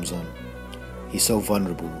song comes on. He's so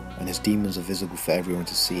vulnerable, and his demons are visible for everyone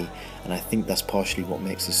to see, and I think that's partially what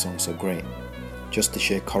makes this song so great. Just the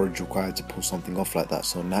sheer courage required to pull something off like that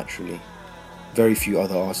so naturally. Very few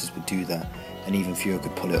other artists would do that, and even fewer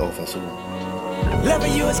could pull it off at all.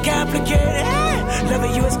 Loving you is complicated.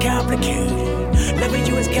 Loving you is complicated. Loving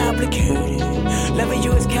you is complicated. Loving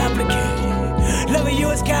you is complicated. Loving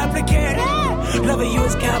you is complicated. Loving you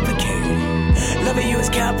is complicated. Loving you is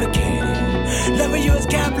complicated. Loving you is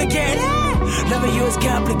complicated. Loving you is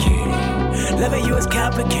complicated. Loving you is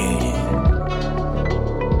complicated.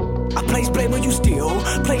 I place blame when you steal,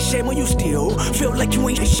 place shame when you steal. Feel like you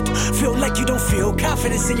ain't shit, feel like you don't feel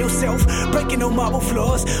confidence in yourself. Breaking on marble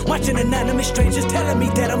floors, watching anonymous strangers telling me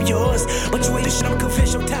that I'm yours. But you ain't the shit, I'm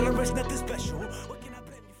confidential, tolerance, nothing special. What can I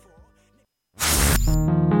blame you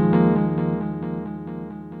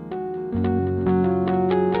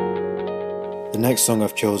for? The next song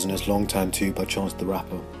I've chosen is Long Time 2 by Chance the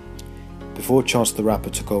Rapper. Before Chance the Rapper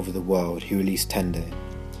took over the world, he released 10 Day.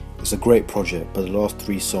 It's a great project, but the last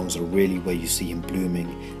 3 songs are really where you see him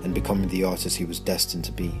blooming and becoming the artist he was destined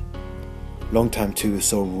to be. Long Time 2 is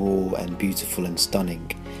so raw and beautiful and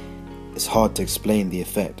stunning. It's hard to explain the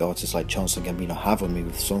effect artists like Chance and Gambino have on me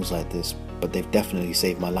with songs like this, but they've definitely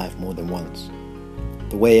saved my life more than once.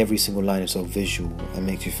 The way every single line is so visual and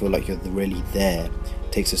makes you feel like you're really there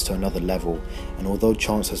takes us to another level, and although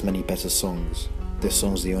Chance has many better songs, this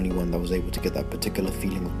song's the only one that was able to get that particular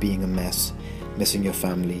feeling of being a mess, missing your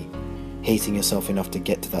family, hating yourself enough to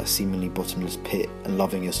get to that seemingly bottomless pit, and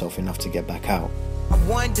loving yourself enough to get back out. I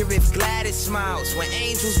wonder if Gladys smiles when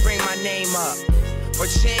angels bring my name up. Or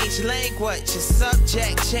change language, your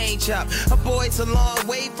subject change up. A boy's a long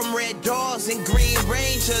way from red doors and green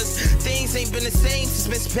rangers. Things ain't been the same since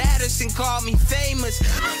Miss Patterson called me famous.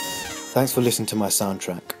 Thanks for listening to my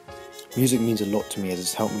soundtrack. Music means a lot to me as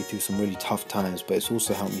it's helped me through some really tough times, but it's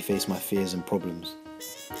also helped me face my fears and problems.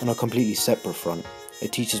 On a completely separate front,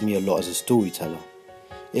 it teaches me a lot as a storyteller.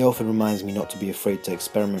 It often reminds me not to be afraid to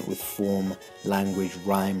experiment with form, language,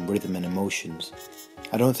 rhyme, rhythm and emotions.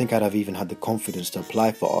 I don't think I'd have even had the confidence to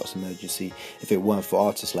apply for Arts Emergency if it weren't for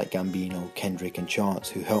artists like Gambino, Kendrick and Chance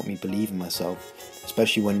who helped me believe in myself,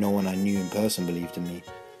 especially when no one I knew in person believed in me.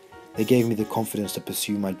 They gave me the confidence to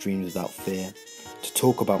pursue my dreams without fear, to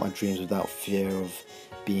talk about my dreams without fear of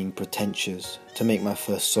being pretentious, to make my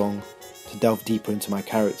first song, to delve deeper into my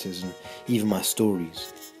characters and even my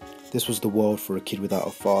stories. This was the world for a kid without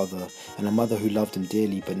a father and a mother who loved him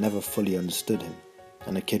dearly but never fully understood him,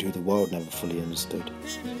 and a kid who the world never fully understood.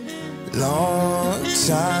 Long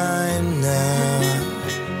time now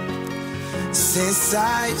since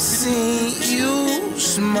I've seen you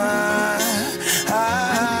smile.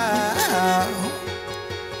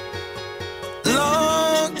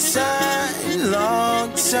 Long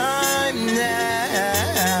time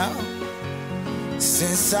now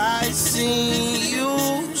since I've seen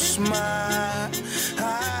you smile.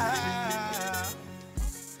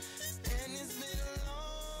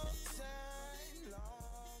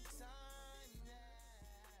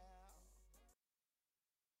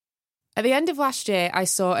 At the end of last year, I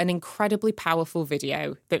saw an incredibly powerful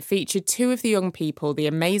video that featured 2 of the young people the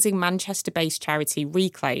amazing Manchester-based charity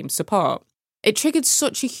Reclaim support. It triggered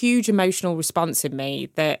such a huge emotional response in me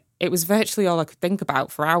that it was virtually all I could think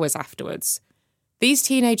about for hours afterwards. These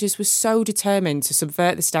teenagers were so determined to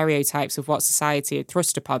subvert the stereotypes of what society had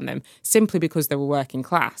thrust upon them simply because they were working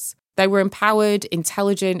class. They were empowered,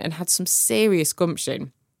 intelligent, and had some serious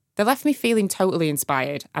gumption. They left me feeling totally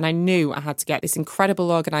inspired, and I knew I had to get this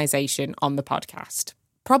incredible organisation on the podcast.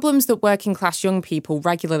 Problems that working class young people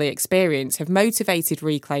regularly experience have motivated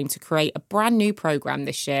Reclaim to create a brand new programme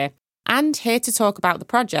this year. And here to talk about the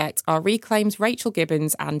project are Reclaim's Rachel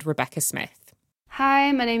Gibbons and Rebecca Smith.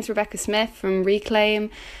 Hi, my name's Rebecca Smith from Reclaim,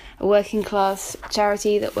 a working class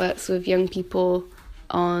charity that works with young people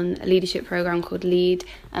on a leadership programme called LEAD,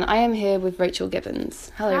 and I am here with Rachel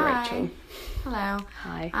Gibbons. Hello. Hi. Rachel. Hello.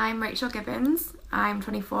 Hi. I'm Rachel Gibbons. I'm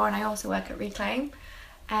 24 and I also work at Reclaim.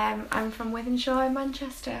 I'm from Wythenshawe in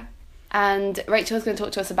Manchester. And Rachel's going to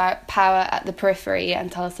talk to us about Power at the Periphery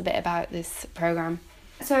and tell us a bit about this programme.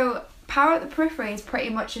 So Power at the Periphery is pretty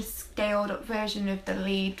much a scaled up version of the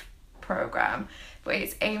LEAD programme, but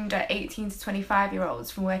it's aimed at 18 to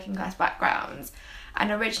 25-year-olds from working class backgrounds.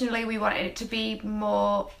 And originally we wanted it to be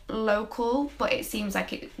more local, but it seems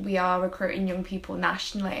like we are recruiting young people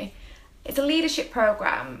nationally. It's a leadership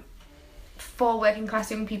programme for working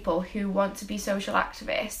class young people who want to be social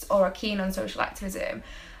activists or are keen on social activism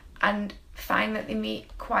and find that they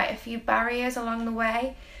meet quite a few barriers along the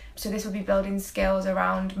way. So this will be building skills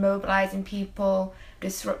around mobilising people,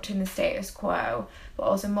 disrupting the status quo, but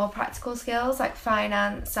also more practical skills like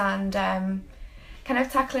finance and kind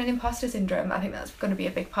of tackling imposter syndrome. I think that's going to be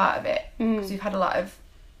a big part of it, because we've had a lot of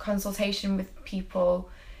consultation with people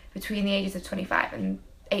between the ages of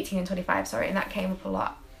 18 and 25, and that came up a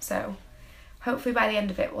lot. So hopefully by the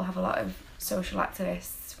end of it we'll have a lot of social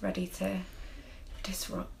activists ready to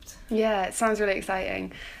disrupt. Yeah, it sounds really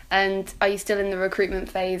exciting. And are you still in the recruitment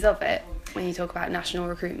phase of it when you talk about national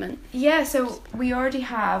recruitment? Yeah, so we already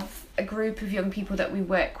have a group of young people that we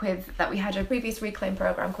work with that we had a previous Reclaim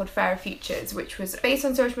programme called Fairer Futures, which was based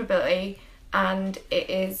on social mobility, and it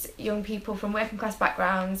is young people from working class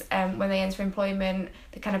backgrounds when they enter employment,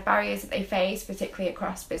 the kind of barriers that they face, particularly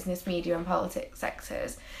across business, media and politics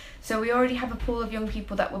sectors. So we already have a pool of young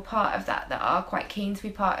people that were part of that are quite keen to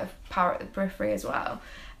be part of Power at the Periphery as well.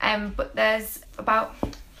 But there's about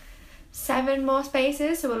 7 more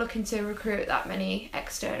spaces, so we're looking to recruit that many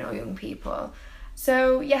external young people.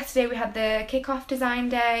 So yesterday we had the kick-off design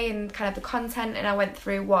day and kind of the content, and I went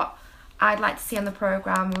through what I'd like to see on the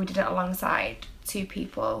programme. We did it alongside 2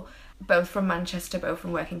 people, both from Manchester, both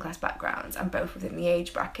from working class backgrounds, and both within the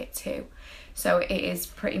age bracket too. So it is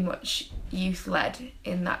pretty much youth-led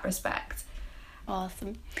in that respect.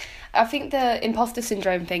 Awesome. I think the imposter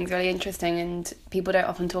syndrome thing's really interesting, and people don't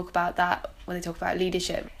often talk about that when they talk about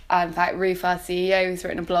leadership. In fact, Ruth, our CEO, has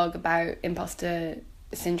written a blog about imposter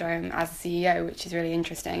syndrome as a CEO, which is really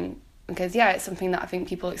interesting because, it's something that I think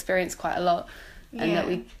people experience quite a lot and that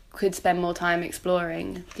we could spend more time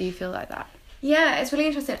exploring. Do you feel like that? Yeah, it's really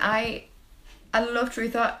interesting. I loved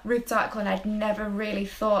Ruth's article, and I'd never really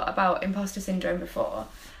thought about imposter syndrome before.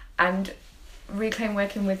 And Reclaim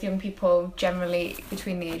working with young people generally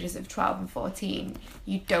between the ages of 12 and 14,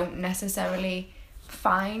 you don't necessarily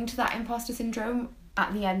find that imposter syndrome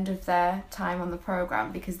at the end of their time on the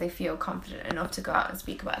programme because they feel confident enough to go out and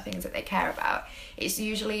speak about things that they care about. It's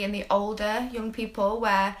usually in the older young people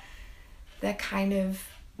where they're kind of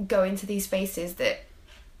going to these spaces that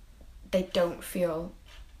they don't feel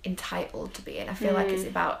entitled to be in. I feel like it's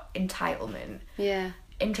about entitlement. Yeah.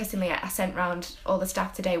 Interestingly, I sent round all the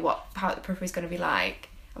staff today how the periphery is going to be like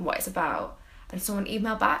and what it's about, and someone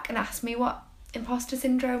emailed back and asked me what imposter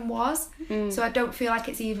syndrome was. So I don't feel like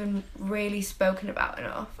it's even really spoken about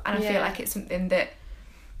enough, and I feel like it's something that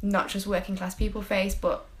not just working class people face,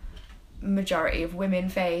 but majority of women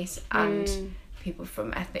face and people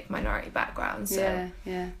from ethnic minority backgrounds. So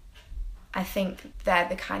I think they're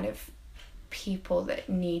the kind of people that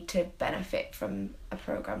need to benefit from a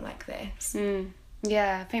programme like this.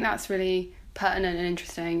 Yeah, I think that's really pertinent and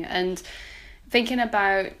interesting. And thinking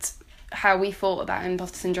about how we thought about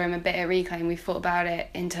imposter syndrome a bit at Reclaim, we thought about it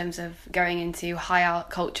in terms of going into high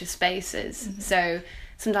art culture spaces. So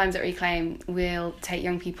sometimes at Reclaim, we'll take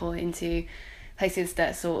young people into places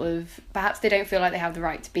that sort of, perhaps they don't feel like they have the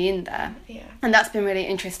right to be in there. Yeah. And that's been really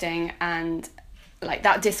interesting, and like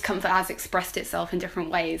that discomfort has expressed itself in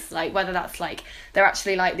different ways, like whether that's like they're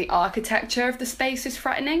actually like the architecture of the space is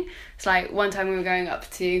threatening. It's like one time we were going up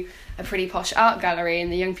to a pretty posh art gallery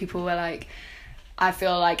and the young people were like, I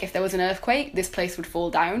feel like if there was an earthquake this place would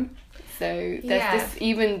fall down. So there's this,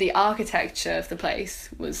 even the architecture of the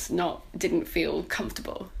place didn't feel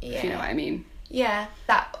comfortable, if you know what I mean. Yeah,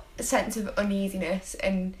 that sense of uneasiness,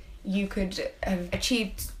 and you could have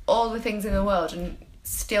achieved all the things in the world and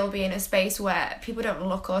still be in a space where people don't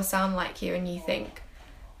look or sound like you, and you think,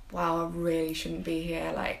 wow, I really shouldn't be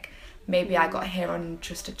here, like maybe I got here on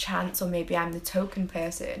just a chance, or maybe I'm the token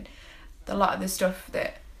person. A lot of the stuff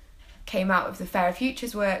that came out of the Fairer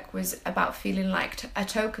Futures work was about feeling like a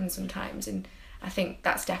token sometimes, and I think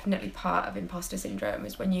that's definitely part of imposter syndrome,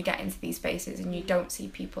 is when you get into these spaces and you don't see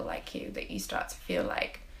people like you, that you start to feel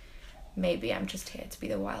like maybe I'm just here to be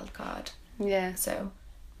the wild card. Yeah. So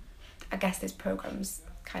I guess this programme's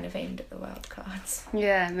kind of aimed at the wild cards.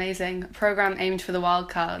 Yeah, amazing. Programme aimed for the wild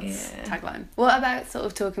cards tagline. What about sort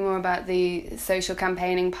of talking more about the social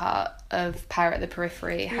campaigning part of Power at the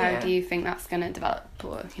Periphery? How do you think that's going to develop,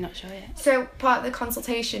 or you're not sure yet? So part of the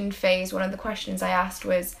consultation phase, one of the questions I asked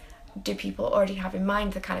was, do people already have in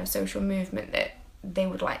mind the kind of social movement that they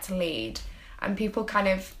would like to lead, and people kind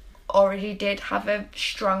of already did have a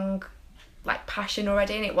strong like passion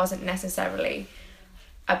already, and it wasn't necessarily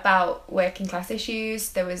about working class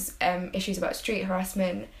issues. There was issues about street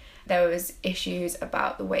harassment, there was issues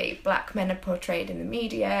about the way black men are portrayed in the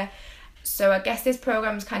media. So I guess this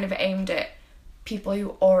program's kind of aimed at people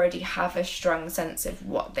who already have a strong sense of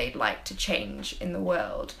what they'd like to change in the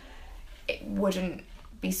world. It wouldn't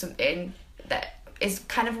be something that is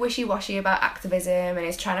kind of wishy-washy about activism and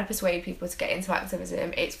is trying to persuade people to get into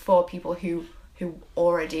activism. It's for people who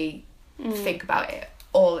already think about it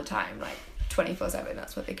all the time, like 24/7.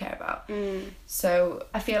 That's what they care about. So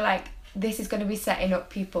I feel like this is going to be setting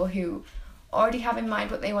up people who already have in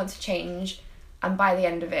mind what they want to change, and by the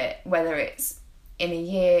end of it, whether it's in a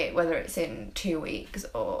year, whether it's in 2 weeks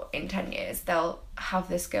or in 10 years, they'll have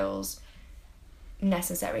the skills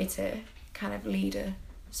necessary to kind of lead a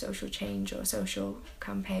social change or a social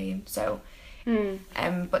campaign. So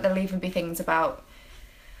but there'll even be things about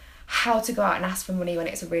how to go out and ask for money when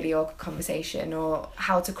it's a really awkward conversation, or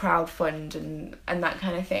how to crowdfund and that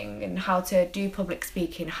kind of thing, and how to do public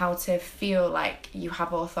speaking, how to feel like you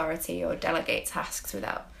have authority or delegate tasks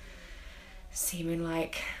without seeming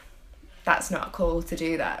like that's not cool to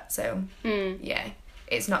do that. So yeah,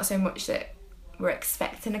 it's not so much that we're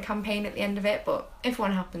expecting a campaign at the end of it, but if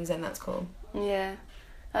one happens, then that's cool. Yeah,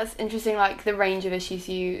 that's interesting, like the range of issues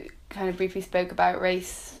you kind of briefly spoke about,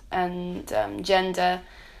 race and gender,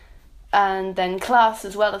 and then class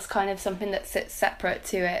as well as kind of something that sits separate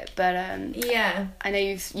to it. But yeah, I know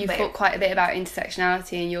you've thought quite a bit about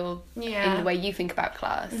intersectionality in the way you think about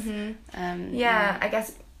class. I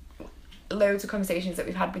guess loads of conversations that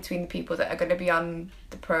we've had between the people that are going to be on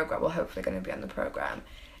the programme, or hopefully going to be on the programme,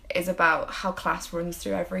 is about how class runs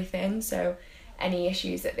through everything. So any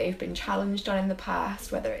issues that they've been challenged on in the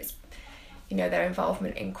past, whether it's, you know, their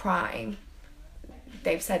involvement in crime,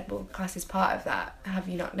 they've said, well, class is part of that. Have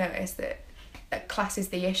you not noticed that class is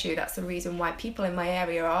the issue? That's the reason why people in my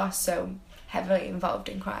area are so heavily involved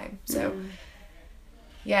in crime. So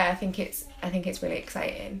yeah, I think it's really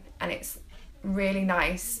exciting, and it's really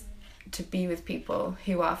nice to be with people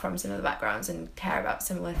who are from similar backgrounds and care about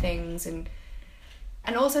similar things, and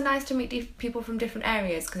also nice to meet people from different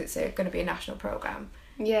areas, because it's going to be a national programme.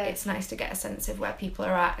 Yeah, it's nice to get a sense of where people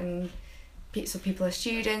are at, and some people are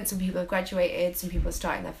students, some people have graduated, some people are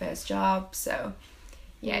starting their first job. So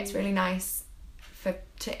yeah, it's really nice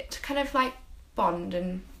to kind of like bond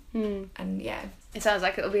and yeah. It sounds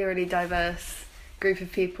like it'll be a really diverse group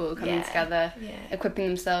of people coming together, equipping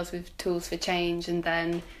themselves with tools for change, and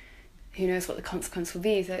then who knows what the consequence will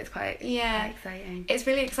be. So it's quite exciting. It's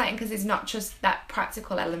really exciting because it's not just that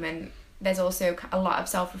practical element. There's also a lot of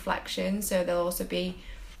self-reflection. So there'll also be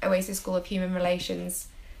Oasis School of Human Relations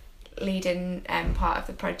leading part of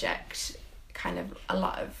the project, kind of a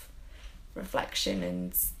lot of reflection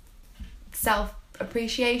and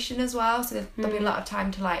self-appreciation as well. So there'll be a lot of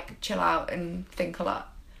time to like chill out and think a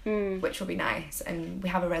lot, which will be nice. And we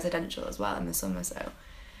have a residential as well in the summer, so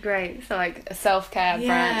great. So like a self-care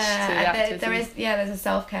branch to the activism. There's a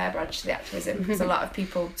self-care branch to the activism, because a lot of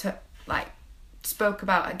people spoke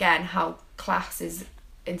about again how class is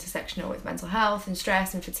intersectional with mental health and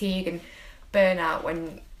stress and fatigue and burnout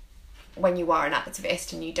when you are an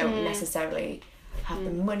activist and you don't necessarily have the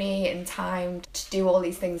money and time to do all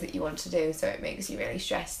these things that you want to do, so it makes you really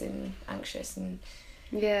stressed and anxious, and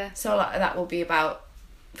so a lot of that will be about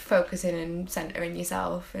focusing and centering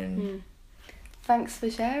yourself. And thanks for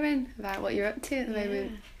sharing about what you're up to at the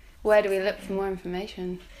moment. Where do we look for more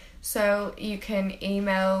information? So you can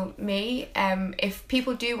email me. If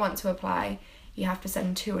people do want to apply, you have to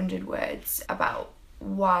send 200 words about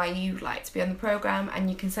why you'd like to be on the programme, and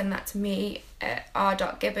you can send that to me at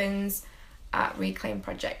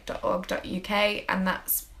r.gibbons@reclaimproject.org.uk, and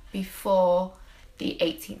that's before the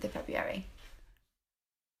 18th of February.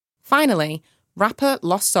 Finally, rapper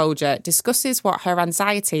Lost Soldier discusses what her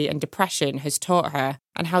anxiety and depression has taught her,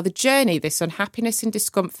 and how the journey this unhappiness and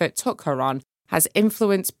discomfort took her on has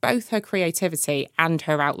influenced both her creativity and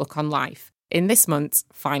her outlook on life in this month's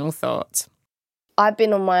Final Thought. I've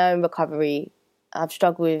been on my own recovery. I've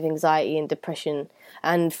struggled with anxiety and depression,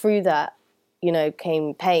 and through that,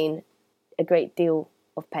 came pain, a great deal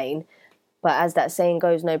of pain. But as that saying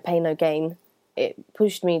goes, no pain, no gain. It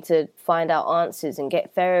pushed me to find out answers and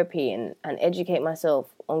get therapy and educate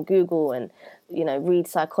myself on Google and, read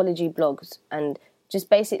psychology blogs and just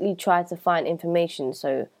basically try to find information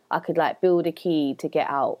so I could build a key to get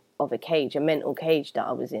out of a mental cage that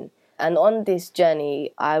I was in. And on this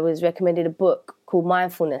journey, I was recommended a book called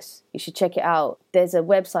Mindfulness. You should check it out. There's a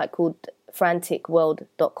website called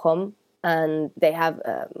franticworld.com and they have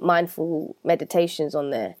mindful meditations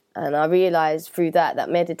on there. And I realised through that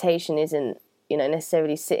meditation isn't,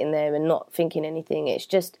 necessarily sitting there and not thinking anything. It's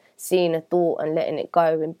just seeing a thought and letting it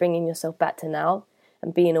go and bringing yourself back to now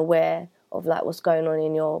and being aware of like what's going on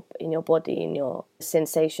in your body, in your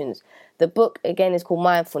sensations. The book again is called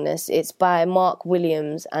Mindfulness. It's by Mark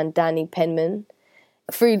Williams and Danny Penman.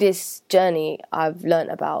 Through this journey, I've learnt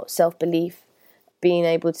about self-belief, being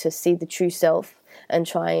able to see the true self and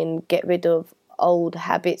try and get rid of old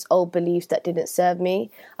habits, old beliefs that didn't serve me.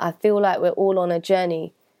 I feel like we're all on a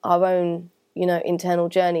journey, our own, internal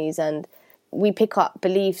journeys, and we pick up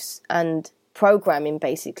beliefs and programming,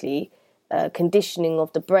 basically, conditioning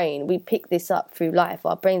of the brain. We pick this up through life.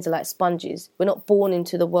 Our brains are like sponges. We're not born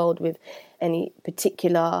into the world with any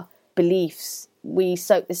particular beliefs. We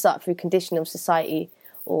soak this up through conditioning of society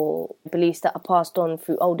or beliefs that are passed on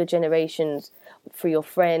through older generations, through your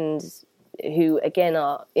friends, who again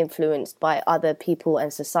are influenced by other people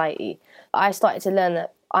and society. I started to learn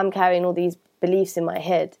that I'm carrying all these beliefs in my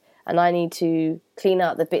head and I need to clean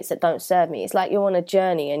out the bits that don't serve me. It's like you're on a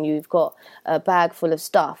journey and you've got a bag full of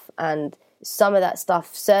stuff and some of that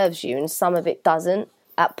stuff serves you and some of it doesn't.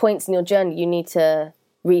 At points in your journey, you need to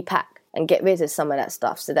repack and get rid of some of that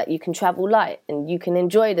stuff so that you can travel light and you can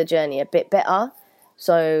enjoy the journey a bit better.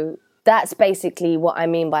 So that's basically what I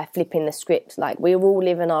mean by flipping the script. Like, we all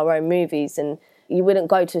live in our own movies and you wouldn't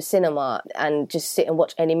go to a cinema and just sit and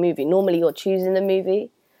watch any movie. Normally you're choosing the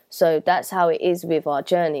movie. So that's how it is with our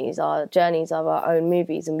journeys. Our journeys are our own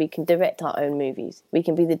movies and we can direct our own movies. We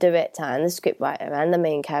can be the director and the scriptwriter and the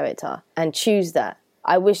main character and choose that.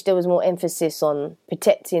 I wish there was more emphasis on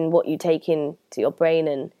protecting what you take into your brain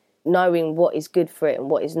and knowing what is good for it and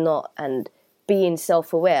what is not, and being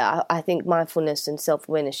self-aware. I think mindfulness and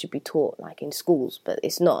self-awareness should be taught like in schools, but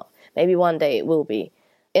it's not. Maybe one day it will be.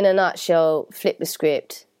 In a nutshell, flip the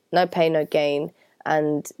script, no pain, no gain,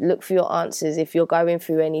 and look for your answers if you're going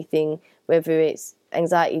through anything, whether it's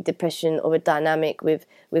anxiety, depression, or a dynamic with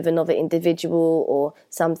another individual, or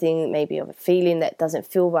something, maybe of a feeling that doesn't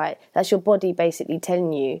feel right. That's your body basically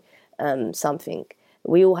telling you something.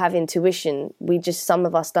 We all have intuition. Some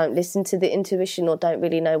of us don't listen to the intuition or don't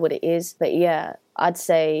really know what it is. But yeah, I'd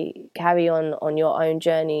say carry on your own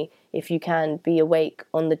journey if you can. Be awake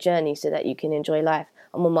on the journey so that you can enjoy life.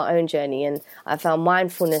 I'm on my own journey and I found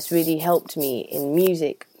mindfulness really helped me in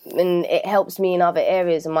music and it helps me in other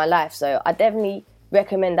areas of my life. So I definitely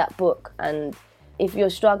recommend that book. And if you're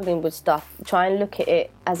struggling with stuff, try and look at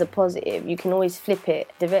it as a positive. You can always flip it,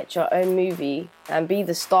 direct your own movie and be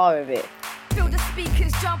the star of it. Feel the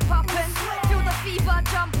speakers jump up and feel the fever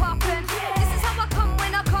jump up and this is how I come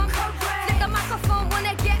when I come. Flip the microphone when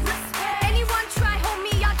I get anyone try hold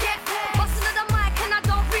me I get busting to the mic and I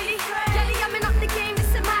don't really jelly I'm in up the game.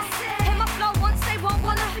 This is my hit my flow once they won't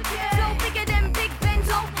wanna flow bigger than Big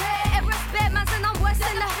Benzo. Everest Bearmans and I'm worse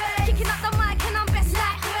than kicking up the mic and I'm best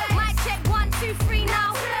like mic check 1 2 3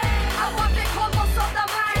 now. I want big homos off the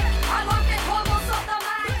mic. I want big homos off the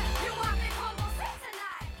mic. You want big homos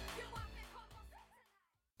tonight.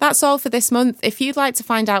 That's all for this month. If you'd like to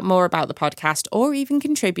find out more about the podcast or even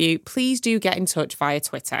contribute, please do get in touch via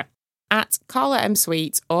Twitter at Carla M.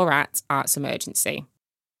 Sweet or at Arts Emergency.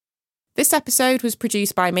 This episode was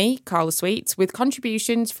produced by me, Carla Sweet, with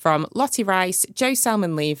contributions from Lottie Rice, Joe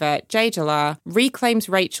Selman-Lever, Jay Jalar, Reclaim's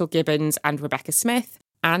Rachel Gibbons and Rebecca Smith,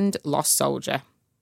 and Lost Soldier.